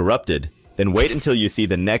officers were corrupted, then wait until you see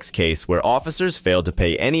the next case where officers failed to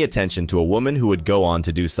pay any attention to a woman who would go on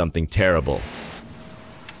to do something terrible.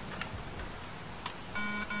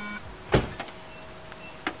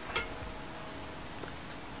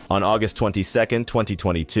 On August 22,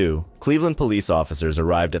 2022, Cleveland police officers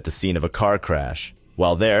arrived at the scene of a car crash.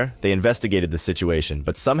 While there, they investigated the situation,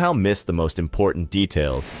 but somehow missed the most important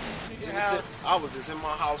details. I was just in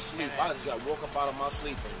my house sleep. I just got woke up out of my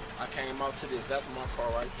sleep and I came out to this. That's my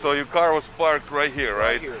car right there. So your car was parked right here,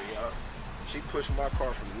 right? Right here, yeah. She pushed my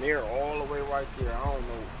car from there all the way right there. I don't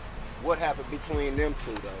know what happened between them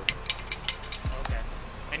two, though. Okay.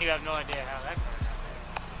 And you have no idea how that car happened?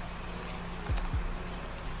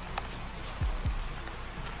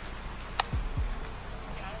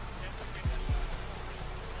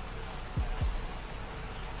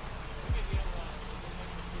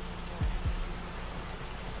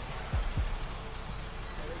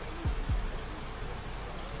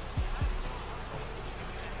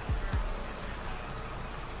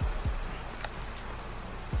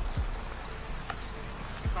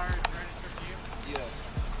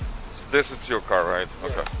 This is your car, right?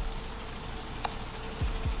 Yes. Okay.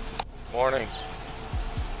 Morning.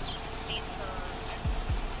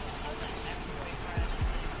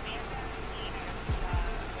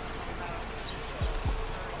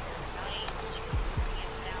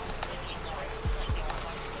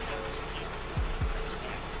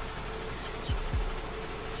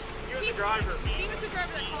 He was the driver. He was the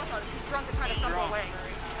driver that caused us. He's drunk and trying to stumble away.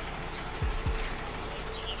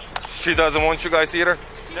 She doesn't want you guys either?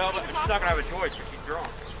 No, but she's not going to have a choice because she's drunk.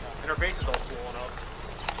 And her face is all swollen up.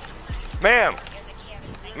 Ma'am!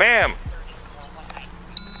 Ma'am!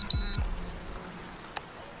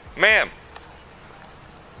 Ma'am!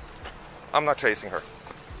 I'm not chasing her.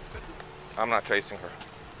 I'm not chasing her.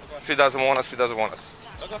 Okay. She doesn't want us. She doesn't want us.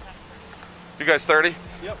 Okay. You guys 30?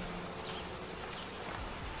 Yep.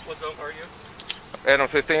 What zone are you? Adam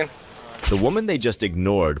 15? The woman they just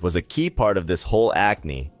ignored was a key part of this whole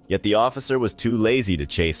acne, yet the officer was too lazy to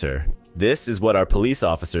chase her. This is what our police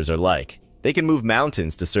officers are like. They can move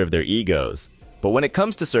mountains to serve their egos, but when it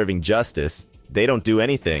comes to serving justice, they don't do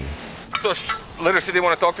anything. So, literally, she didn't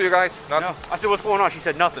want to talk to you guys? Nothing? No. I said, what's going on? She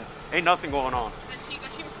said, nothing. Ain't nothing going on. She was sitting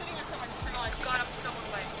there somewhere, just realized she got up and someone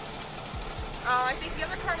away. I think the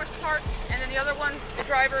other car was parked, and then the other one, the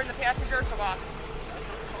driver and the passenger took off.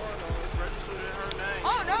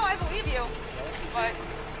 Oh, no, I believe you. But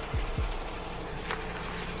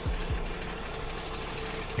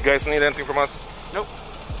You guys need anything from us? Nope.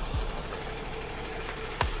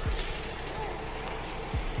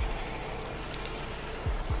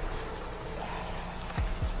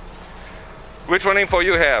 Which one info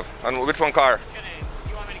you have? On which one car?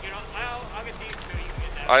 You want me to get on? I'll get these two. You can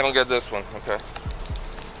get that. I don't get this one. Okay.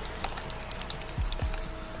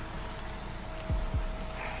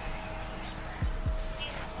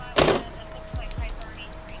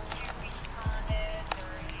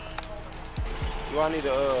 I need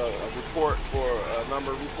a report for a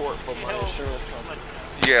number report for my insurance company?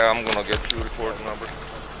 Yeah, I'm gonna get you a report number.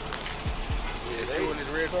 Yeah, they in the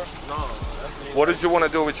red car? No, that's me. What did you want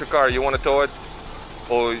to do with your car? You want to tow it,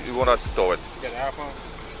 or you want us to tow it? You got an iPhone?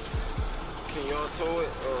 Can y'all tow it?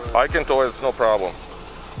 Or? I can tow it. It's no problem.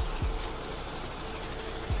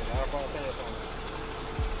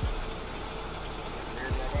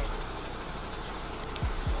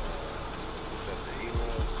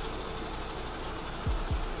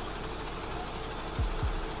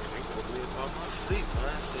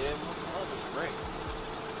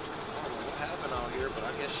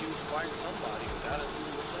 She was fighting somebody and got into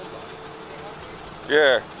it with somebody.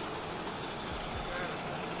 Yeah.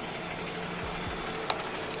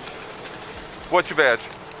 What's your badge?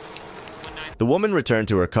 The woman returned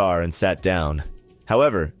to her car and sat down.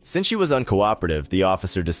 However, since she was uncooperative, the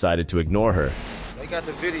officer decided to ignore her. They got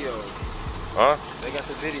the video. Huh? They got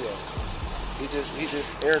the video. He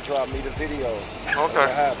just airdropped me the video. Okay. What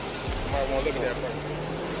happened? You might want to look at that first.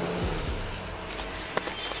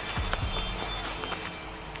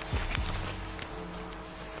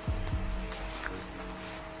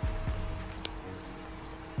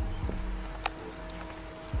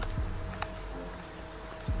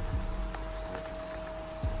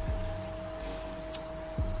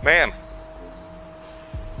 Ma'am.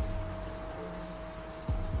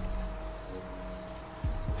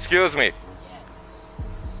 Excuse me.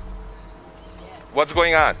 What's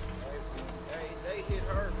going on? They hit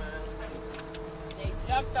her, man. They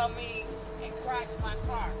jumped on me and crashed my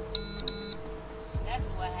car. That's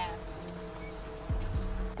what happened.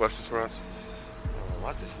 Questions for us?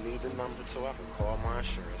 I just need the number so I can call my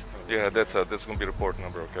insurance company. Yeah, that's gonna be the report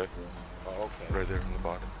number, okay? Oh, okay. Right there in the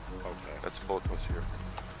bottom. Okay. That's both of us here.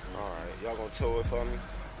 Alright, y'all gonna tow it for me?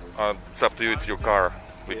 It's up to you, it's your car.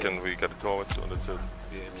 We Yeah. gotta tow it, so that's it.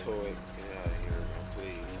 Yeah, tow it. Get out of here, man,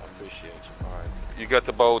 please. I appreciate you. Alright. You got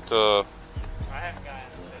about I haven't gotten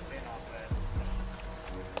anything off that.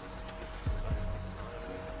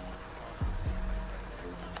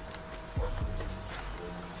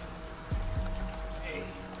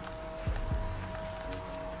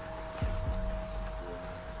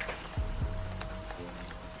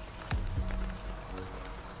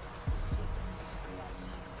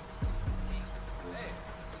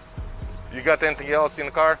 You got anything else in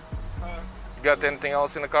the car? You got anything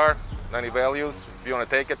else in the car? Any values? If you want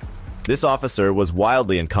to take it? This officer was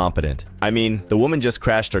wildly incompetent. I mean, the woman just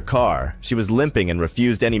crashed her car. She was limping and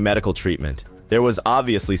refused any medical treatment. There was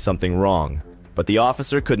obviously something wrong, but the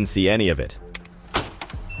officer couldn't see any of it.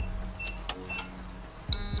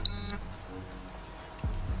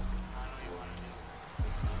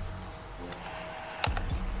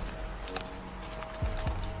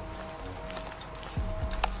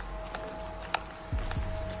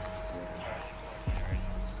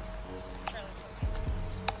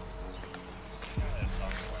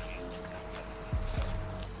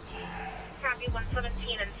 Copy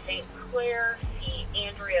 117 in St. Clair. See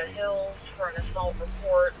Andrea Hills for an assault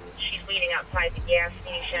report. She's waiting outside the gas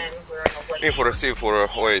station. We're on the way. Info received for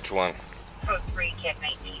OH1. Code 3, CAC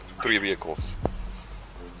 19. 3 vehicles.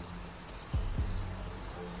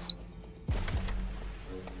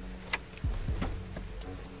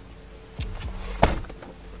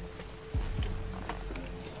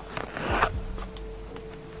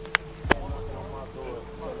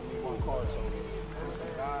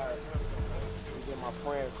 My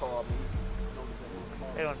friend called me.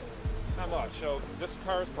 Hey, not much. So this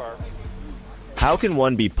car's parked. How can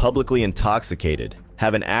one be publicly intoxicated,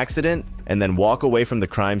 have an accident, and then walk away from the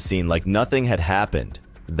crime scene like nothing had happened?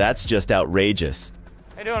 That's just outrageous.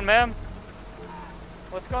 How you doing, ma'am?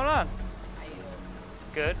 What's going on?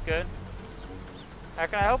 Good, good. How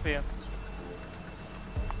can I help you?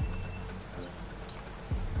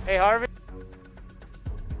 Hey, Harvey.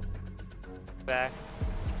 Back.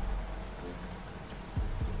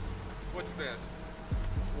 What's that?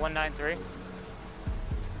 193.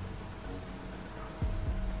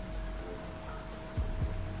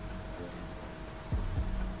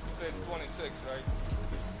 It's 26, right?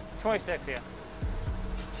 26, yeah.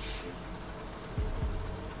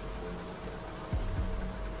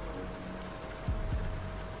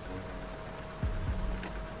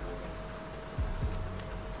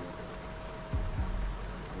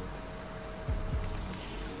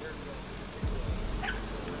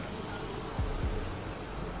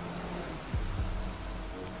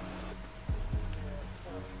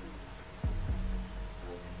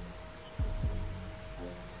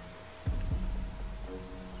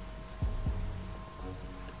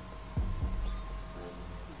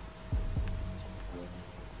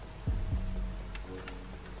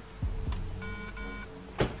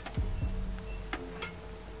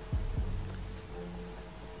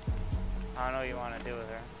 I don't know what you want to do with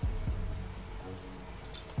her.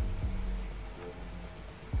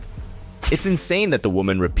 It's insane that the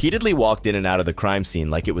woman repeatedly walked in and out of the crime scene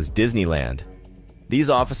like it was Disneyland. These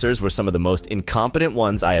officers were some of the most incompetent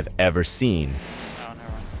ones I have ever seen.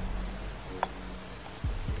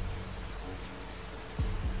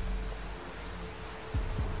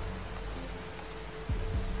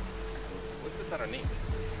 What's it underneath?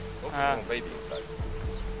 Looks like a little baby inside.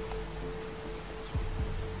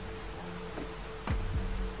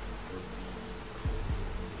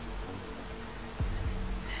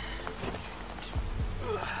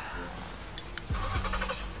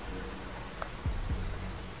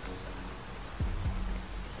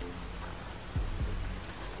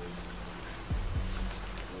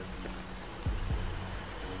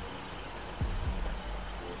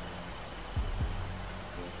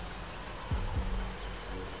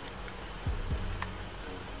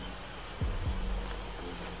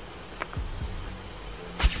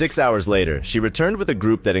 6 hours later, she returned with a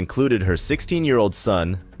group that included her 16-year-old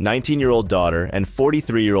son, 19-year-old daughter, and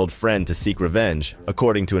 43-year-old friend to seek revenge,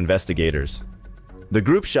 according to investigators. The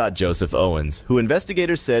group shot Joseph Owens, who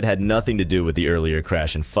investigators said had nothing to do with the earlier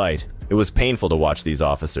crash and fight. It was painful to watch these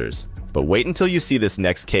officers. But wait until you see this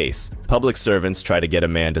next case. Public servants try to get a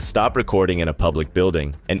man to stop recording in a public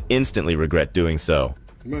building and instantly regret doing so.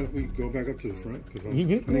 You mind if we go back up to the front?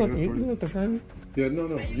 You want the front? Yeah,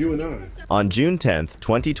 no, you and I. On June 10th,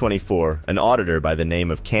 2024, an auditor by the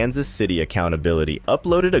name of Kansas City Accountability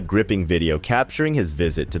uploaded a gripping video capturing his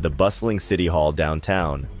visit to the bustling City Hall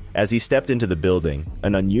downtown. As he stepped into the building,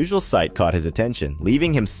 an unusual sight caught his attention,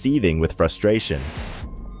 leaving him seething with frustration.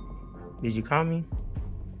 Did you call me?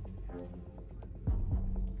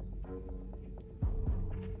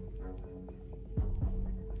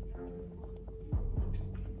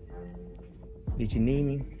 Did you need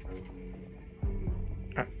me?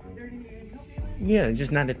 Yeah,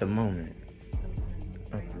 just not at the moment.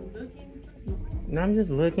 Okay. No, I'm just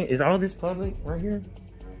looking. Is all this public right here?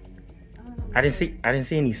 I didn't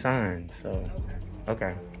see any signs, so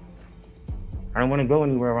okay. I don't want to go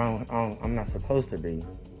anywhere I'm not supposed to be.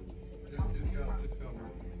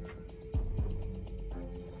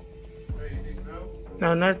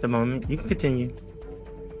 No, not at the moment. You can continue.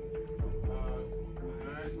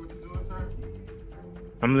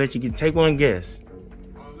 I'm gonna let you take one guess.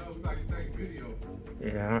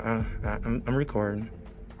 Yeah, I'm recording.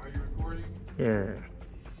 Are you recording? Yeah.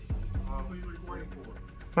 Who are you recording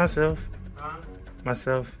for? Myself. Huh?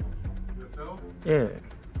 Myself. Yourself? Yeah.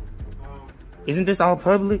 Isn't this all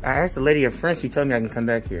public? I asked the lady up front. She told me I can come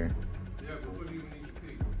back here. Yeah, but what do you need to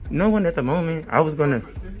see? No one at the moment. I was gonna.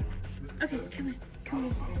 Okay, come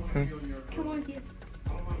on. Huh? Come on here.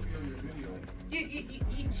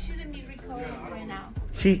 You shouldn't be recording right now.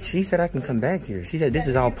 She said I can come back here. She said this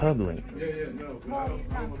is all public. Yeah, no, but I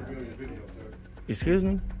don't want to be on your video, sir. Excuse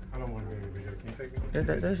me? I don't want to be on your video. Can you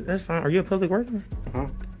take me? That's fine. Are you a public worker? Huh?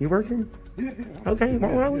 You working? Yeah. Okay.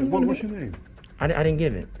 Why would you want to What's your name? I didn't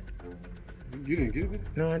give it. You didn't give it?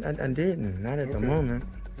 No, I didn't. Not at the moment.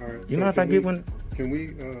 All right. You mind if I get one? Can we,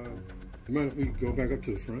 you mind if we go back up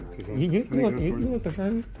to the front? You want the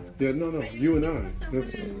front? Yeah, no, you and I.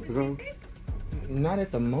 Not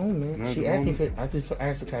at the moment. Not She at asked the me. I just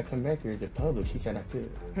asked her, can I come back here? Is it public? She said I could.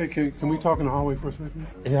 Hey, can we talk in the hallway for a second?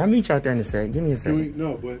 Yeah, I'll meet you out there in a sec. Give me a second.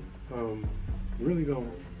 No, but really don't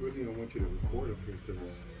want you to record up here because.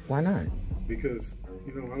 Why not? Because I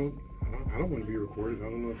don't want to be recorded. I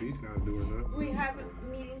don't know if these guys do or not. We have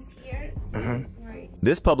meetings here. Right.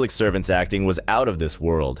 This public servant's acting was out of this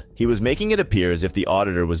world. He was making it appear as if the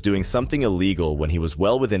auditor was doing something illegal when he was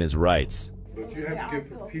well within his rights. But you have to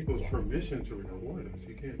give people's permission to record us.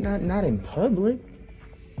 You can't. Not in public.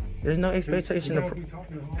 There's no expectation of.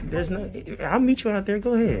 There's no. I'll meet you out there.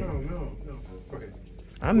 Go ahead. No. Okay.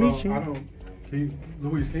 I'll meet you.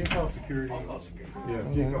 Louise, can you call security? Yeah,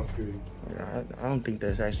 can you call security? I don't think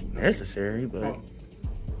that's actually necessary, but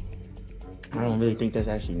I don't really think that's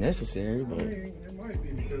actually necessary, but it might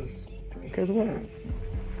be because what?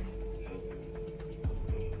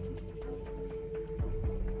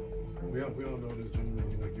 We all know this gentleman.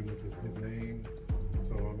 Like you look at his name,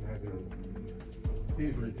 so I'm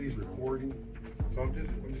having. He's recording, so I'm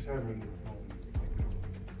just having.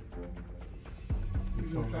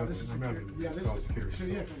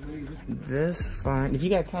 That's fine. If you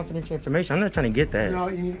got confidential information, I'm not trying to get that. No,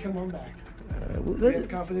 you need to come on back. We have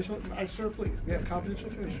confidential. Sir, please. We have confidential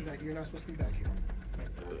information back here. You're not supposed to be back here.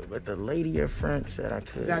 But the lady up front said I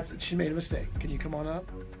could. She made a mistake. Can you come on up?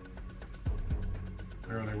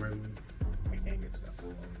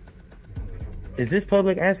 Is this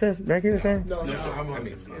public access back here, sir? No.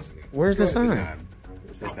 Where's the sign?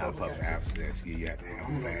 It's not a public access. You have to have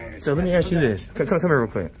a badge. So let me ask you this. Come here real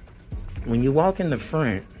quick. When you walk in the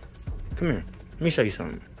front, come here. Let me show you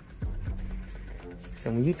something.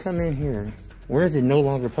 And when you come in here, where is it no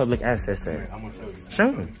longer public access at? I'm gonna show you.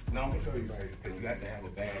 Show me. No, I'm gonna show you right because you have to have a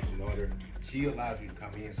badge in order. She allows you to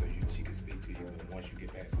come in so she can speak to you. But once you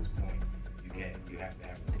get past this point, you can't. You have to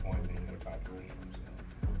have an appointment or talk to him.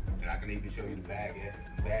 So, and I can even show you the badge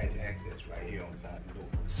access right here on the side of the door.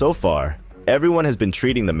 So far, everyone has been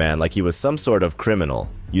treating the man like he was some sort of criminal.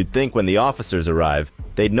 You'd think when the officers arrive,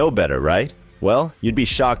 they'd know better, right? Well, you'd be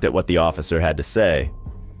shocked at what the officer had to say.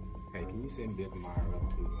 Hey, can you send Bitmeyer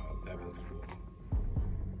up to Evans?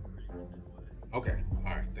 Okay,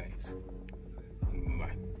 all right, thanks.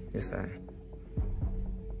 Bye. Yes, sir.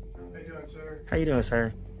 How you doing, sir? How you doing,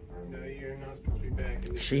 sir? No, you're not supposed to be back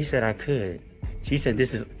in this. She said I could. She said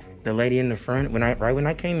this is the lady in the front. Right when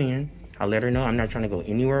I came in, I let her know I'm not trying to go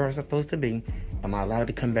anywhere I'm supposed to be. Am I allowed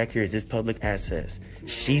to come back here? Is this public access?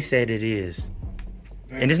 She said it is.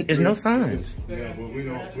 And there's no signs. Yeah, but we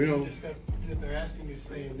don't. They're asking you to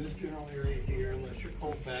stay in this general area here unless you're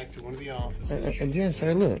called back to one of the offices. Again,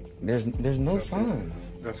 sir, look, there's no signs.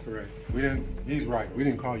 That's correct. We didn't. He's right. We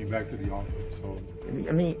didn't call you back to the office, so.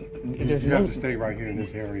 I mean, there's you no. have to stay right here in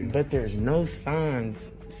this area. But there's no signs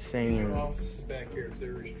saying. Your office is back here if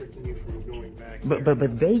they're restricting you from going back.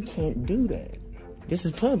 But they can't do that. This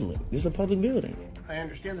is public. This is a public building. I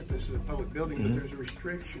understand that this is a public building, but there's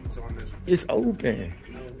restrictions on this. It's open.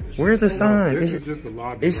 Where's the sign? This is just a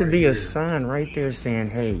lobby. It should be a sign right there saying,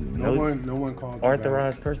 "Hey, no one called.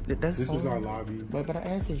 Authorized person." That's this fine. is our lobby. But I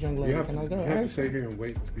asked this young lady, "Can I go?" You have to stay here and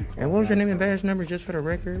wait to be called. And what was your name and badge number, just for the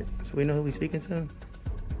record, so we know who we're speaking to?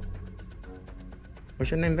 What's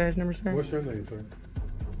your name and badge number, sir? What's your name, sir?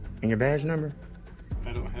 And your badge number?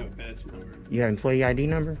 I don't have a badge number. You have employee ID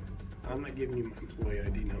number? I'm not giving you my employee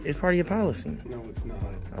ID number. It's part of your policy. No, it's not.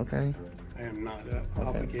 Okay. I am not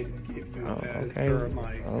obligated to give you a badge okay. or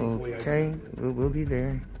my employee ID. Okay, we'll be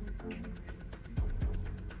there.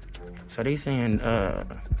 So they saying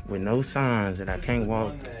with no signs that I can't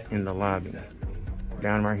walk in the lobby.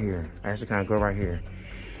 Down right here. Actually, can I go right here?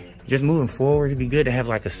 Just moving forward, it'd be good to have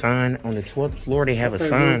like a sign on the 12th floor. They have a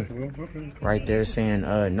sign right there saying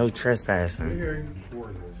no trespassing.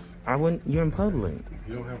 I wouldn't. You're in public.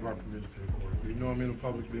 You don't have our permission to record. You know I'm in a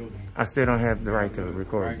public building. I still don't have the right to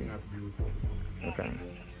record you. Okay.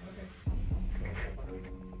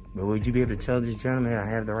 But would you be able to tell this gentleman I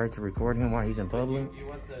have the right to record him while he's in public? You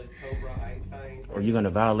want the Cobra Einstein? Or are you going to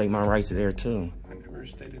violate my rights there too? I never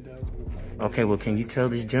stated that. Okay, well, can you tell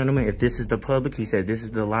this gentleman, if this is the public, he said this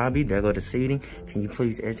is the lobby, there go the seating, can you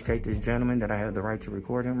please educate this gentleman that I have the right to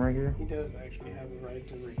record him right here? He does actually have the right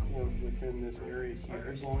to record within this area here.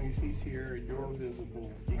 As long as he's here, you're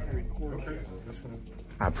visible, he can record you.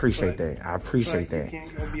 I appreciate that. I appreciate that. You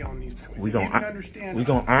can't go beyond these points. We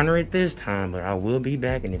gonna honor it this time, but I will be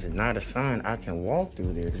back, and if it's not a sign, I can walk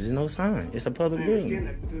through there, because there's no sign. It's a public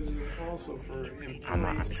building. But this is also for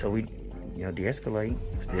employees. So we, de-escalate.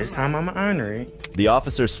 This time I'm gonna honor it. The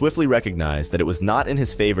officer swiftly recognized that it was not in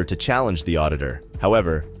his favor to challenge the auditor.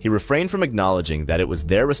 However, he refrained from acknowledging that it was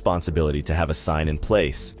their responsibility to have a sign in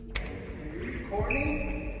place.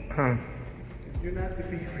 Recording? Huh? You're not to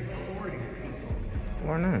be recording people.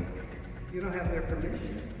 Why not? You don't have their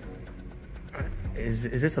permission.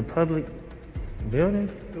 Is this a public building?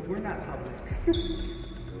 But we're not public.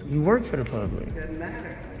 You work for the public. It doesn't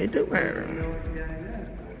matter. It do matter.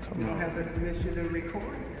 You don't have the permission to record.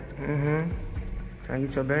 Can I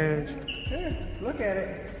get your badge? Sure. Look at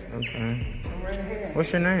it. Okay. Come right ahead.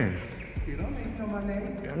 What's your name? You don't need to know my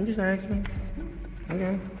name. I'm just asking.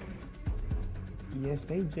 Okay. Yes,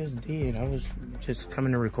 they just did. I was just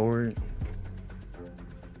coming to record.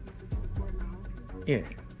 Yeah.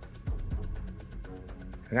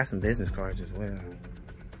 I got some business cards as well. Is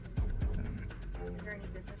there any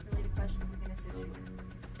business-related questions we can assist you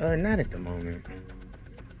with? Not at the moment.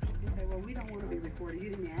 Okay, well, we don't want to be recorded.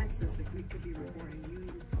 You didn't ask us if we could be recording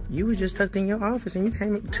you. You were just tucked in your office and you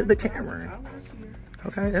came to the camera. I was here.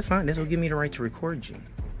 Okay, that's fine. This will give me the right to record you.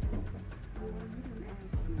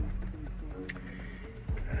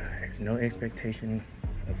 There's no expectation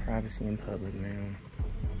of privacy in public, ma'am.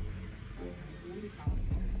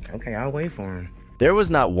 Okay, I'll wait for him. There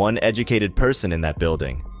was not one educated person in that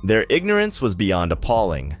building. Their ignorance was beyond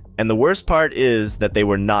appalling. And the worst part is that they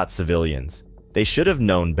were not civilians. They should have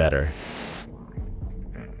known better.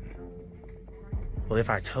 Well, if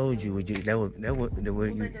I told you, would you? That would you?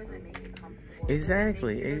 That doesn't make you comfortable.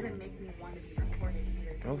 Exactly. It doesn't make me want to be recorded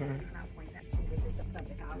either. Okay. It's not point that. So this is a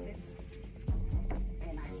public office,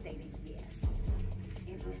 and I stated yes. And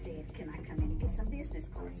he said, "Can I come in and get some business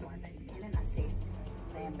cards?" So I let him in, and I said,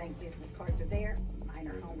 Land Bank business cards are there,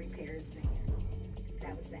 minor home repairs there.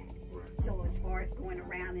 That was that. So as far as going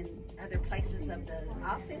around in other places of the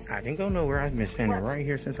office, I didn't go nowhere. I've been standing right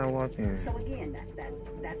here since I walked in. so again,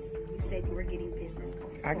 that's you said you were getting business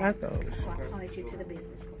cards. I got those. So I pointed you to the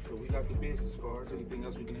business cards. So we got the business cards. Anything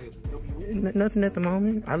else we can help you with? Nothing at the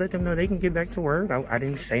moment. I let them know they can get back to work. I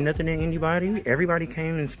didn't say nothing to anybody. Everybody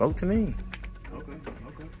came and spoke to me. Okay,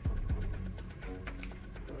 okay.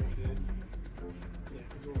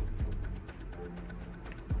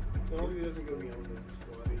 As long as he doesn't go beyond the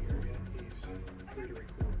squad area, he's free to record.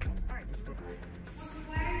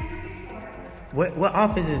 What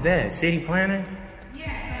office is that? City planner?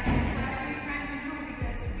 Yeah, but what are you trying to do?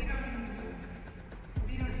 Because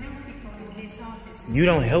we don't help people in this office. You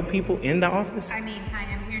don't help people in the office? I mean, I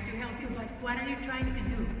am here to help you, but what are you trying to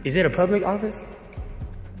do? Is it a public office?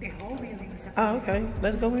 The whole building is a Oh, okay.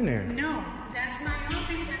 Let's go in there. No, that's my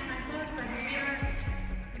office and my boss, but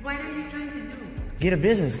what are you trying to do? Get a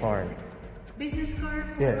business card. Business card?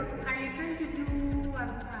 Yeah. Are you trying to do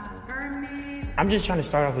a permit? I'm just trying to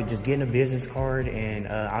start off with just getting a business card, and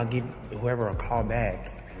I'll give whoever a call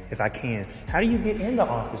back if I can. How do you get in the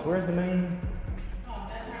office? Where's the main? Oh,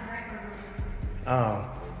 that's not right.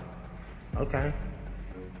 Oh, okay.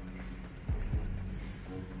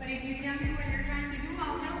 But if you tell me what you're trying to do,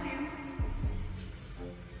 I'll help you.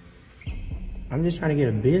 I'm just trying to get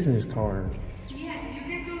a business card. Yeah, you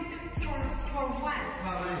can go for what?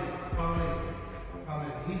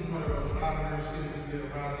 He's one of those operators who get a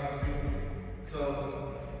rise out of people. So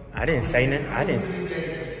I didn't say nothing.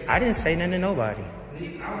 I didn't say nothing to nobody. I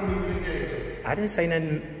wouldn't even engage him. I didn't say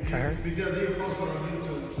nothing to her. Because he'll post on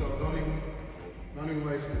YouTube, so don't even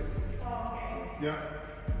waste it. Yeah.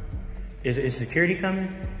 Is security coming?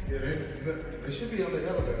 Yeah, they should be on the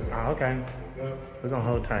elevator. Oh, okay. Yeah. We're gonna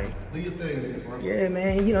hold tight. Do your thing, bro. Yeah,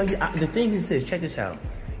 man. You know, the thing is this. Check this out.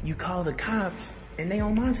 You call the cops, and they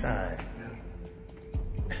on my side.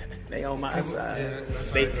 They on my side. Yeah,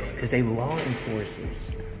 that's Because they law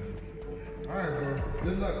enforcers. All right, bro.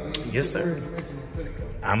 Good luck, man. Yes, sir.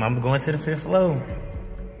 I'm going to the 5th floor.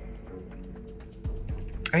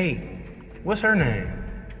 Hey, what's her name?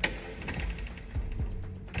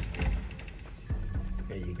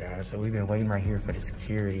 There you guys. So we've been waiting right here for the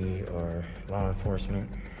security or law enforcement.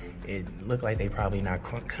 It looked like they probably not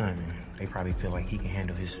coming. They probably feel like he can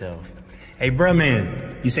handle himself. Hey, bruh,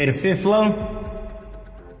 man, you say the 5th floor?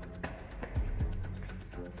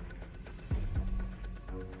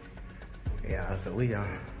 Yeah, so we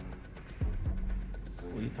gonna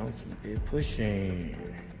keep it pushing.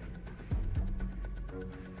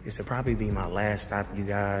 This will probably be my last stop, you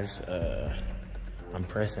guys. I'm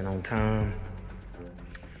pressing on time,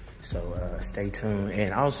 so stay tuned.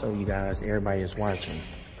 And also, you guys, everybody is watching,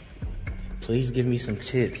 please give me some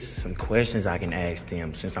tips, some questions I can ask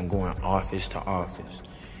them since I'm going office to office.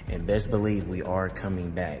 And best believe we are coming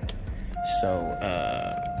back. So,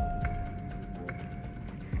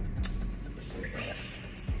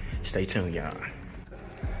 stay tuned, y'all.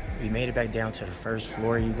 We made it back down to the 1st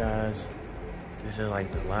floor, you guys. This is like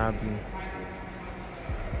the lobby.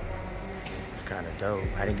 It's kind of dope.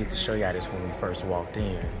 I didn't get to show y'all this when we first walked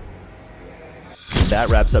in. That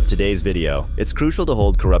wraps up today's video. It's crucial to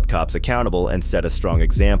hold corrupt cops accountable and set a strong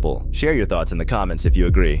example. Share your thoughts in the comments if you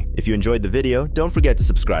agree. If you enjoyed the video, don't forget to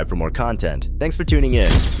subscribe for more content. Thanks for tuning in.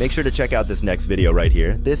 Make sure to check out this next video right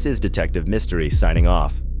here. This is Detective Mystery signing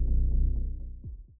off.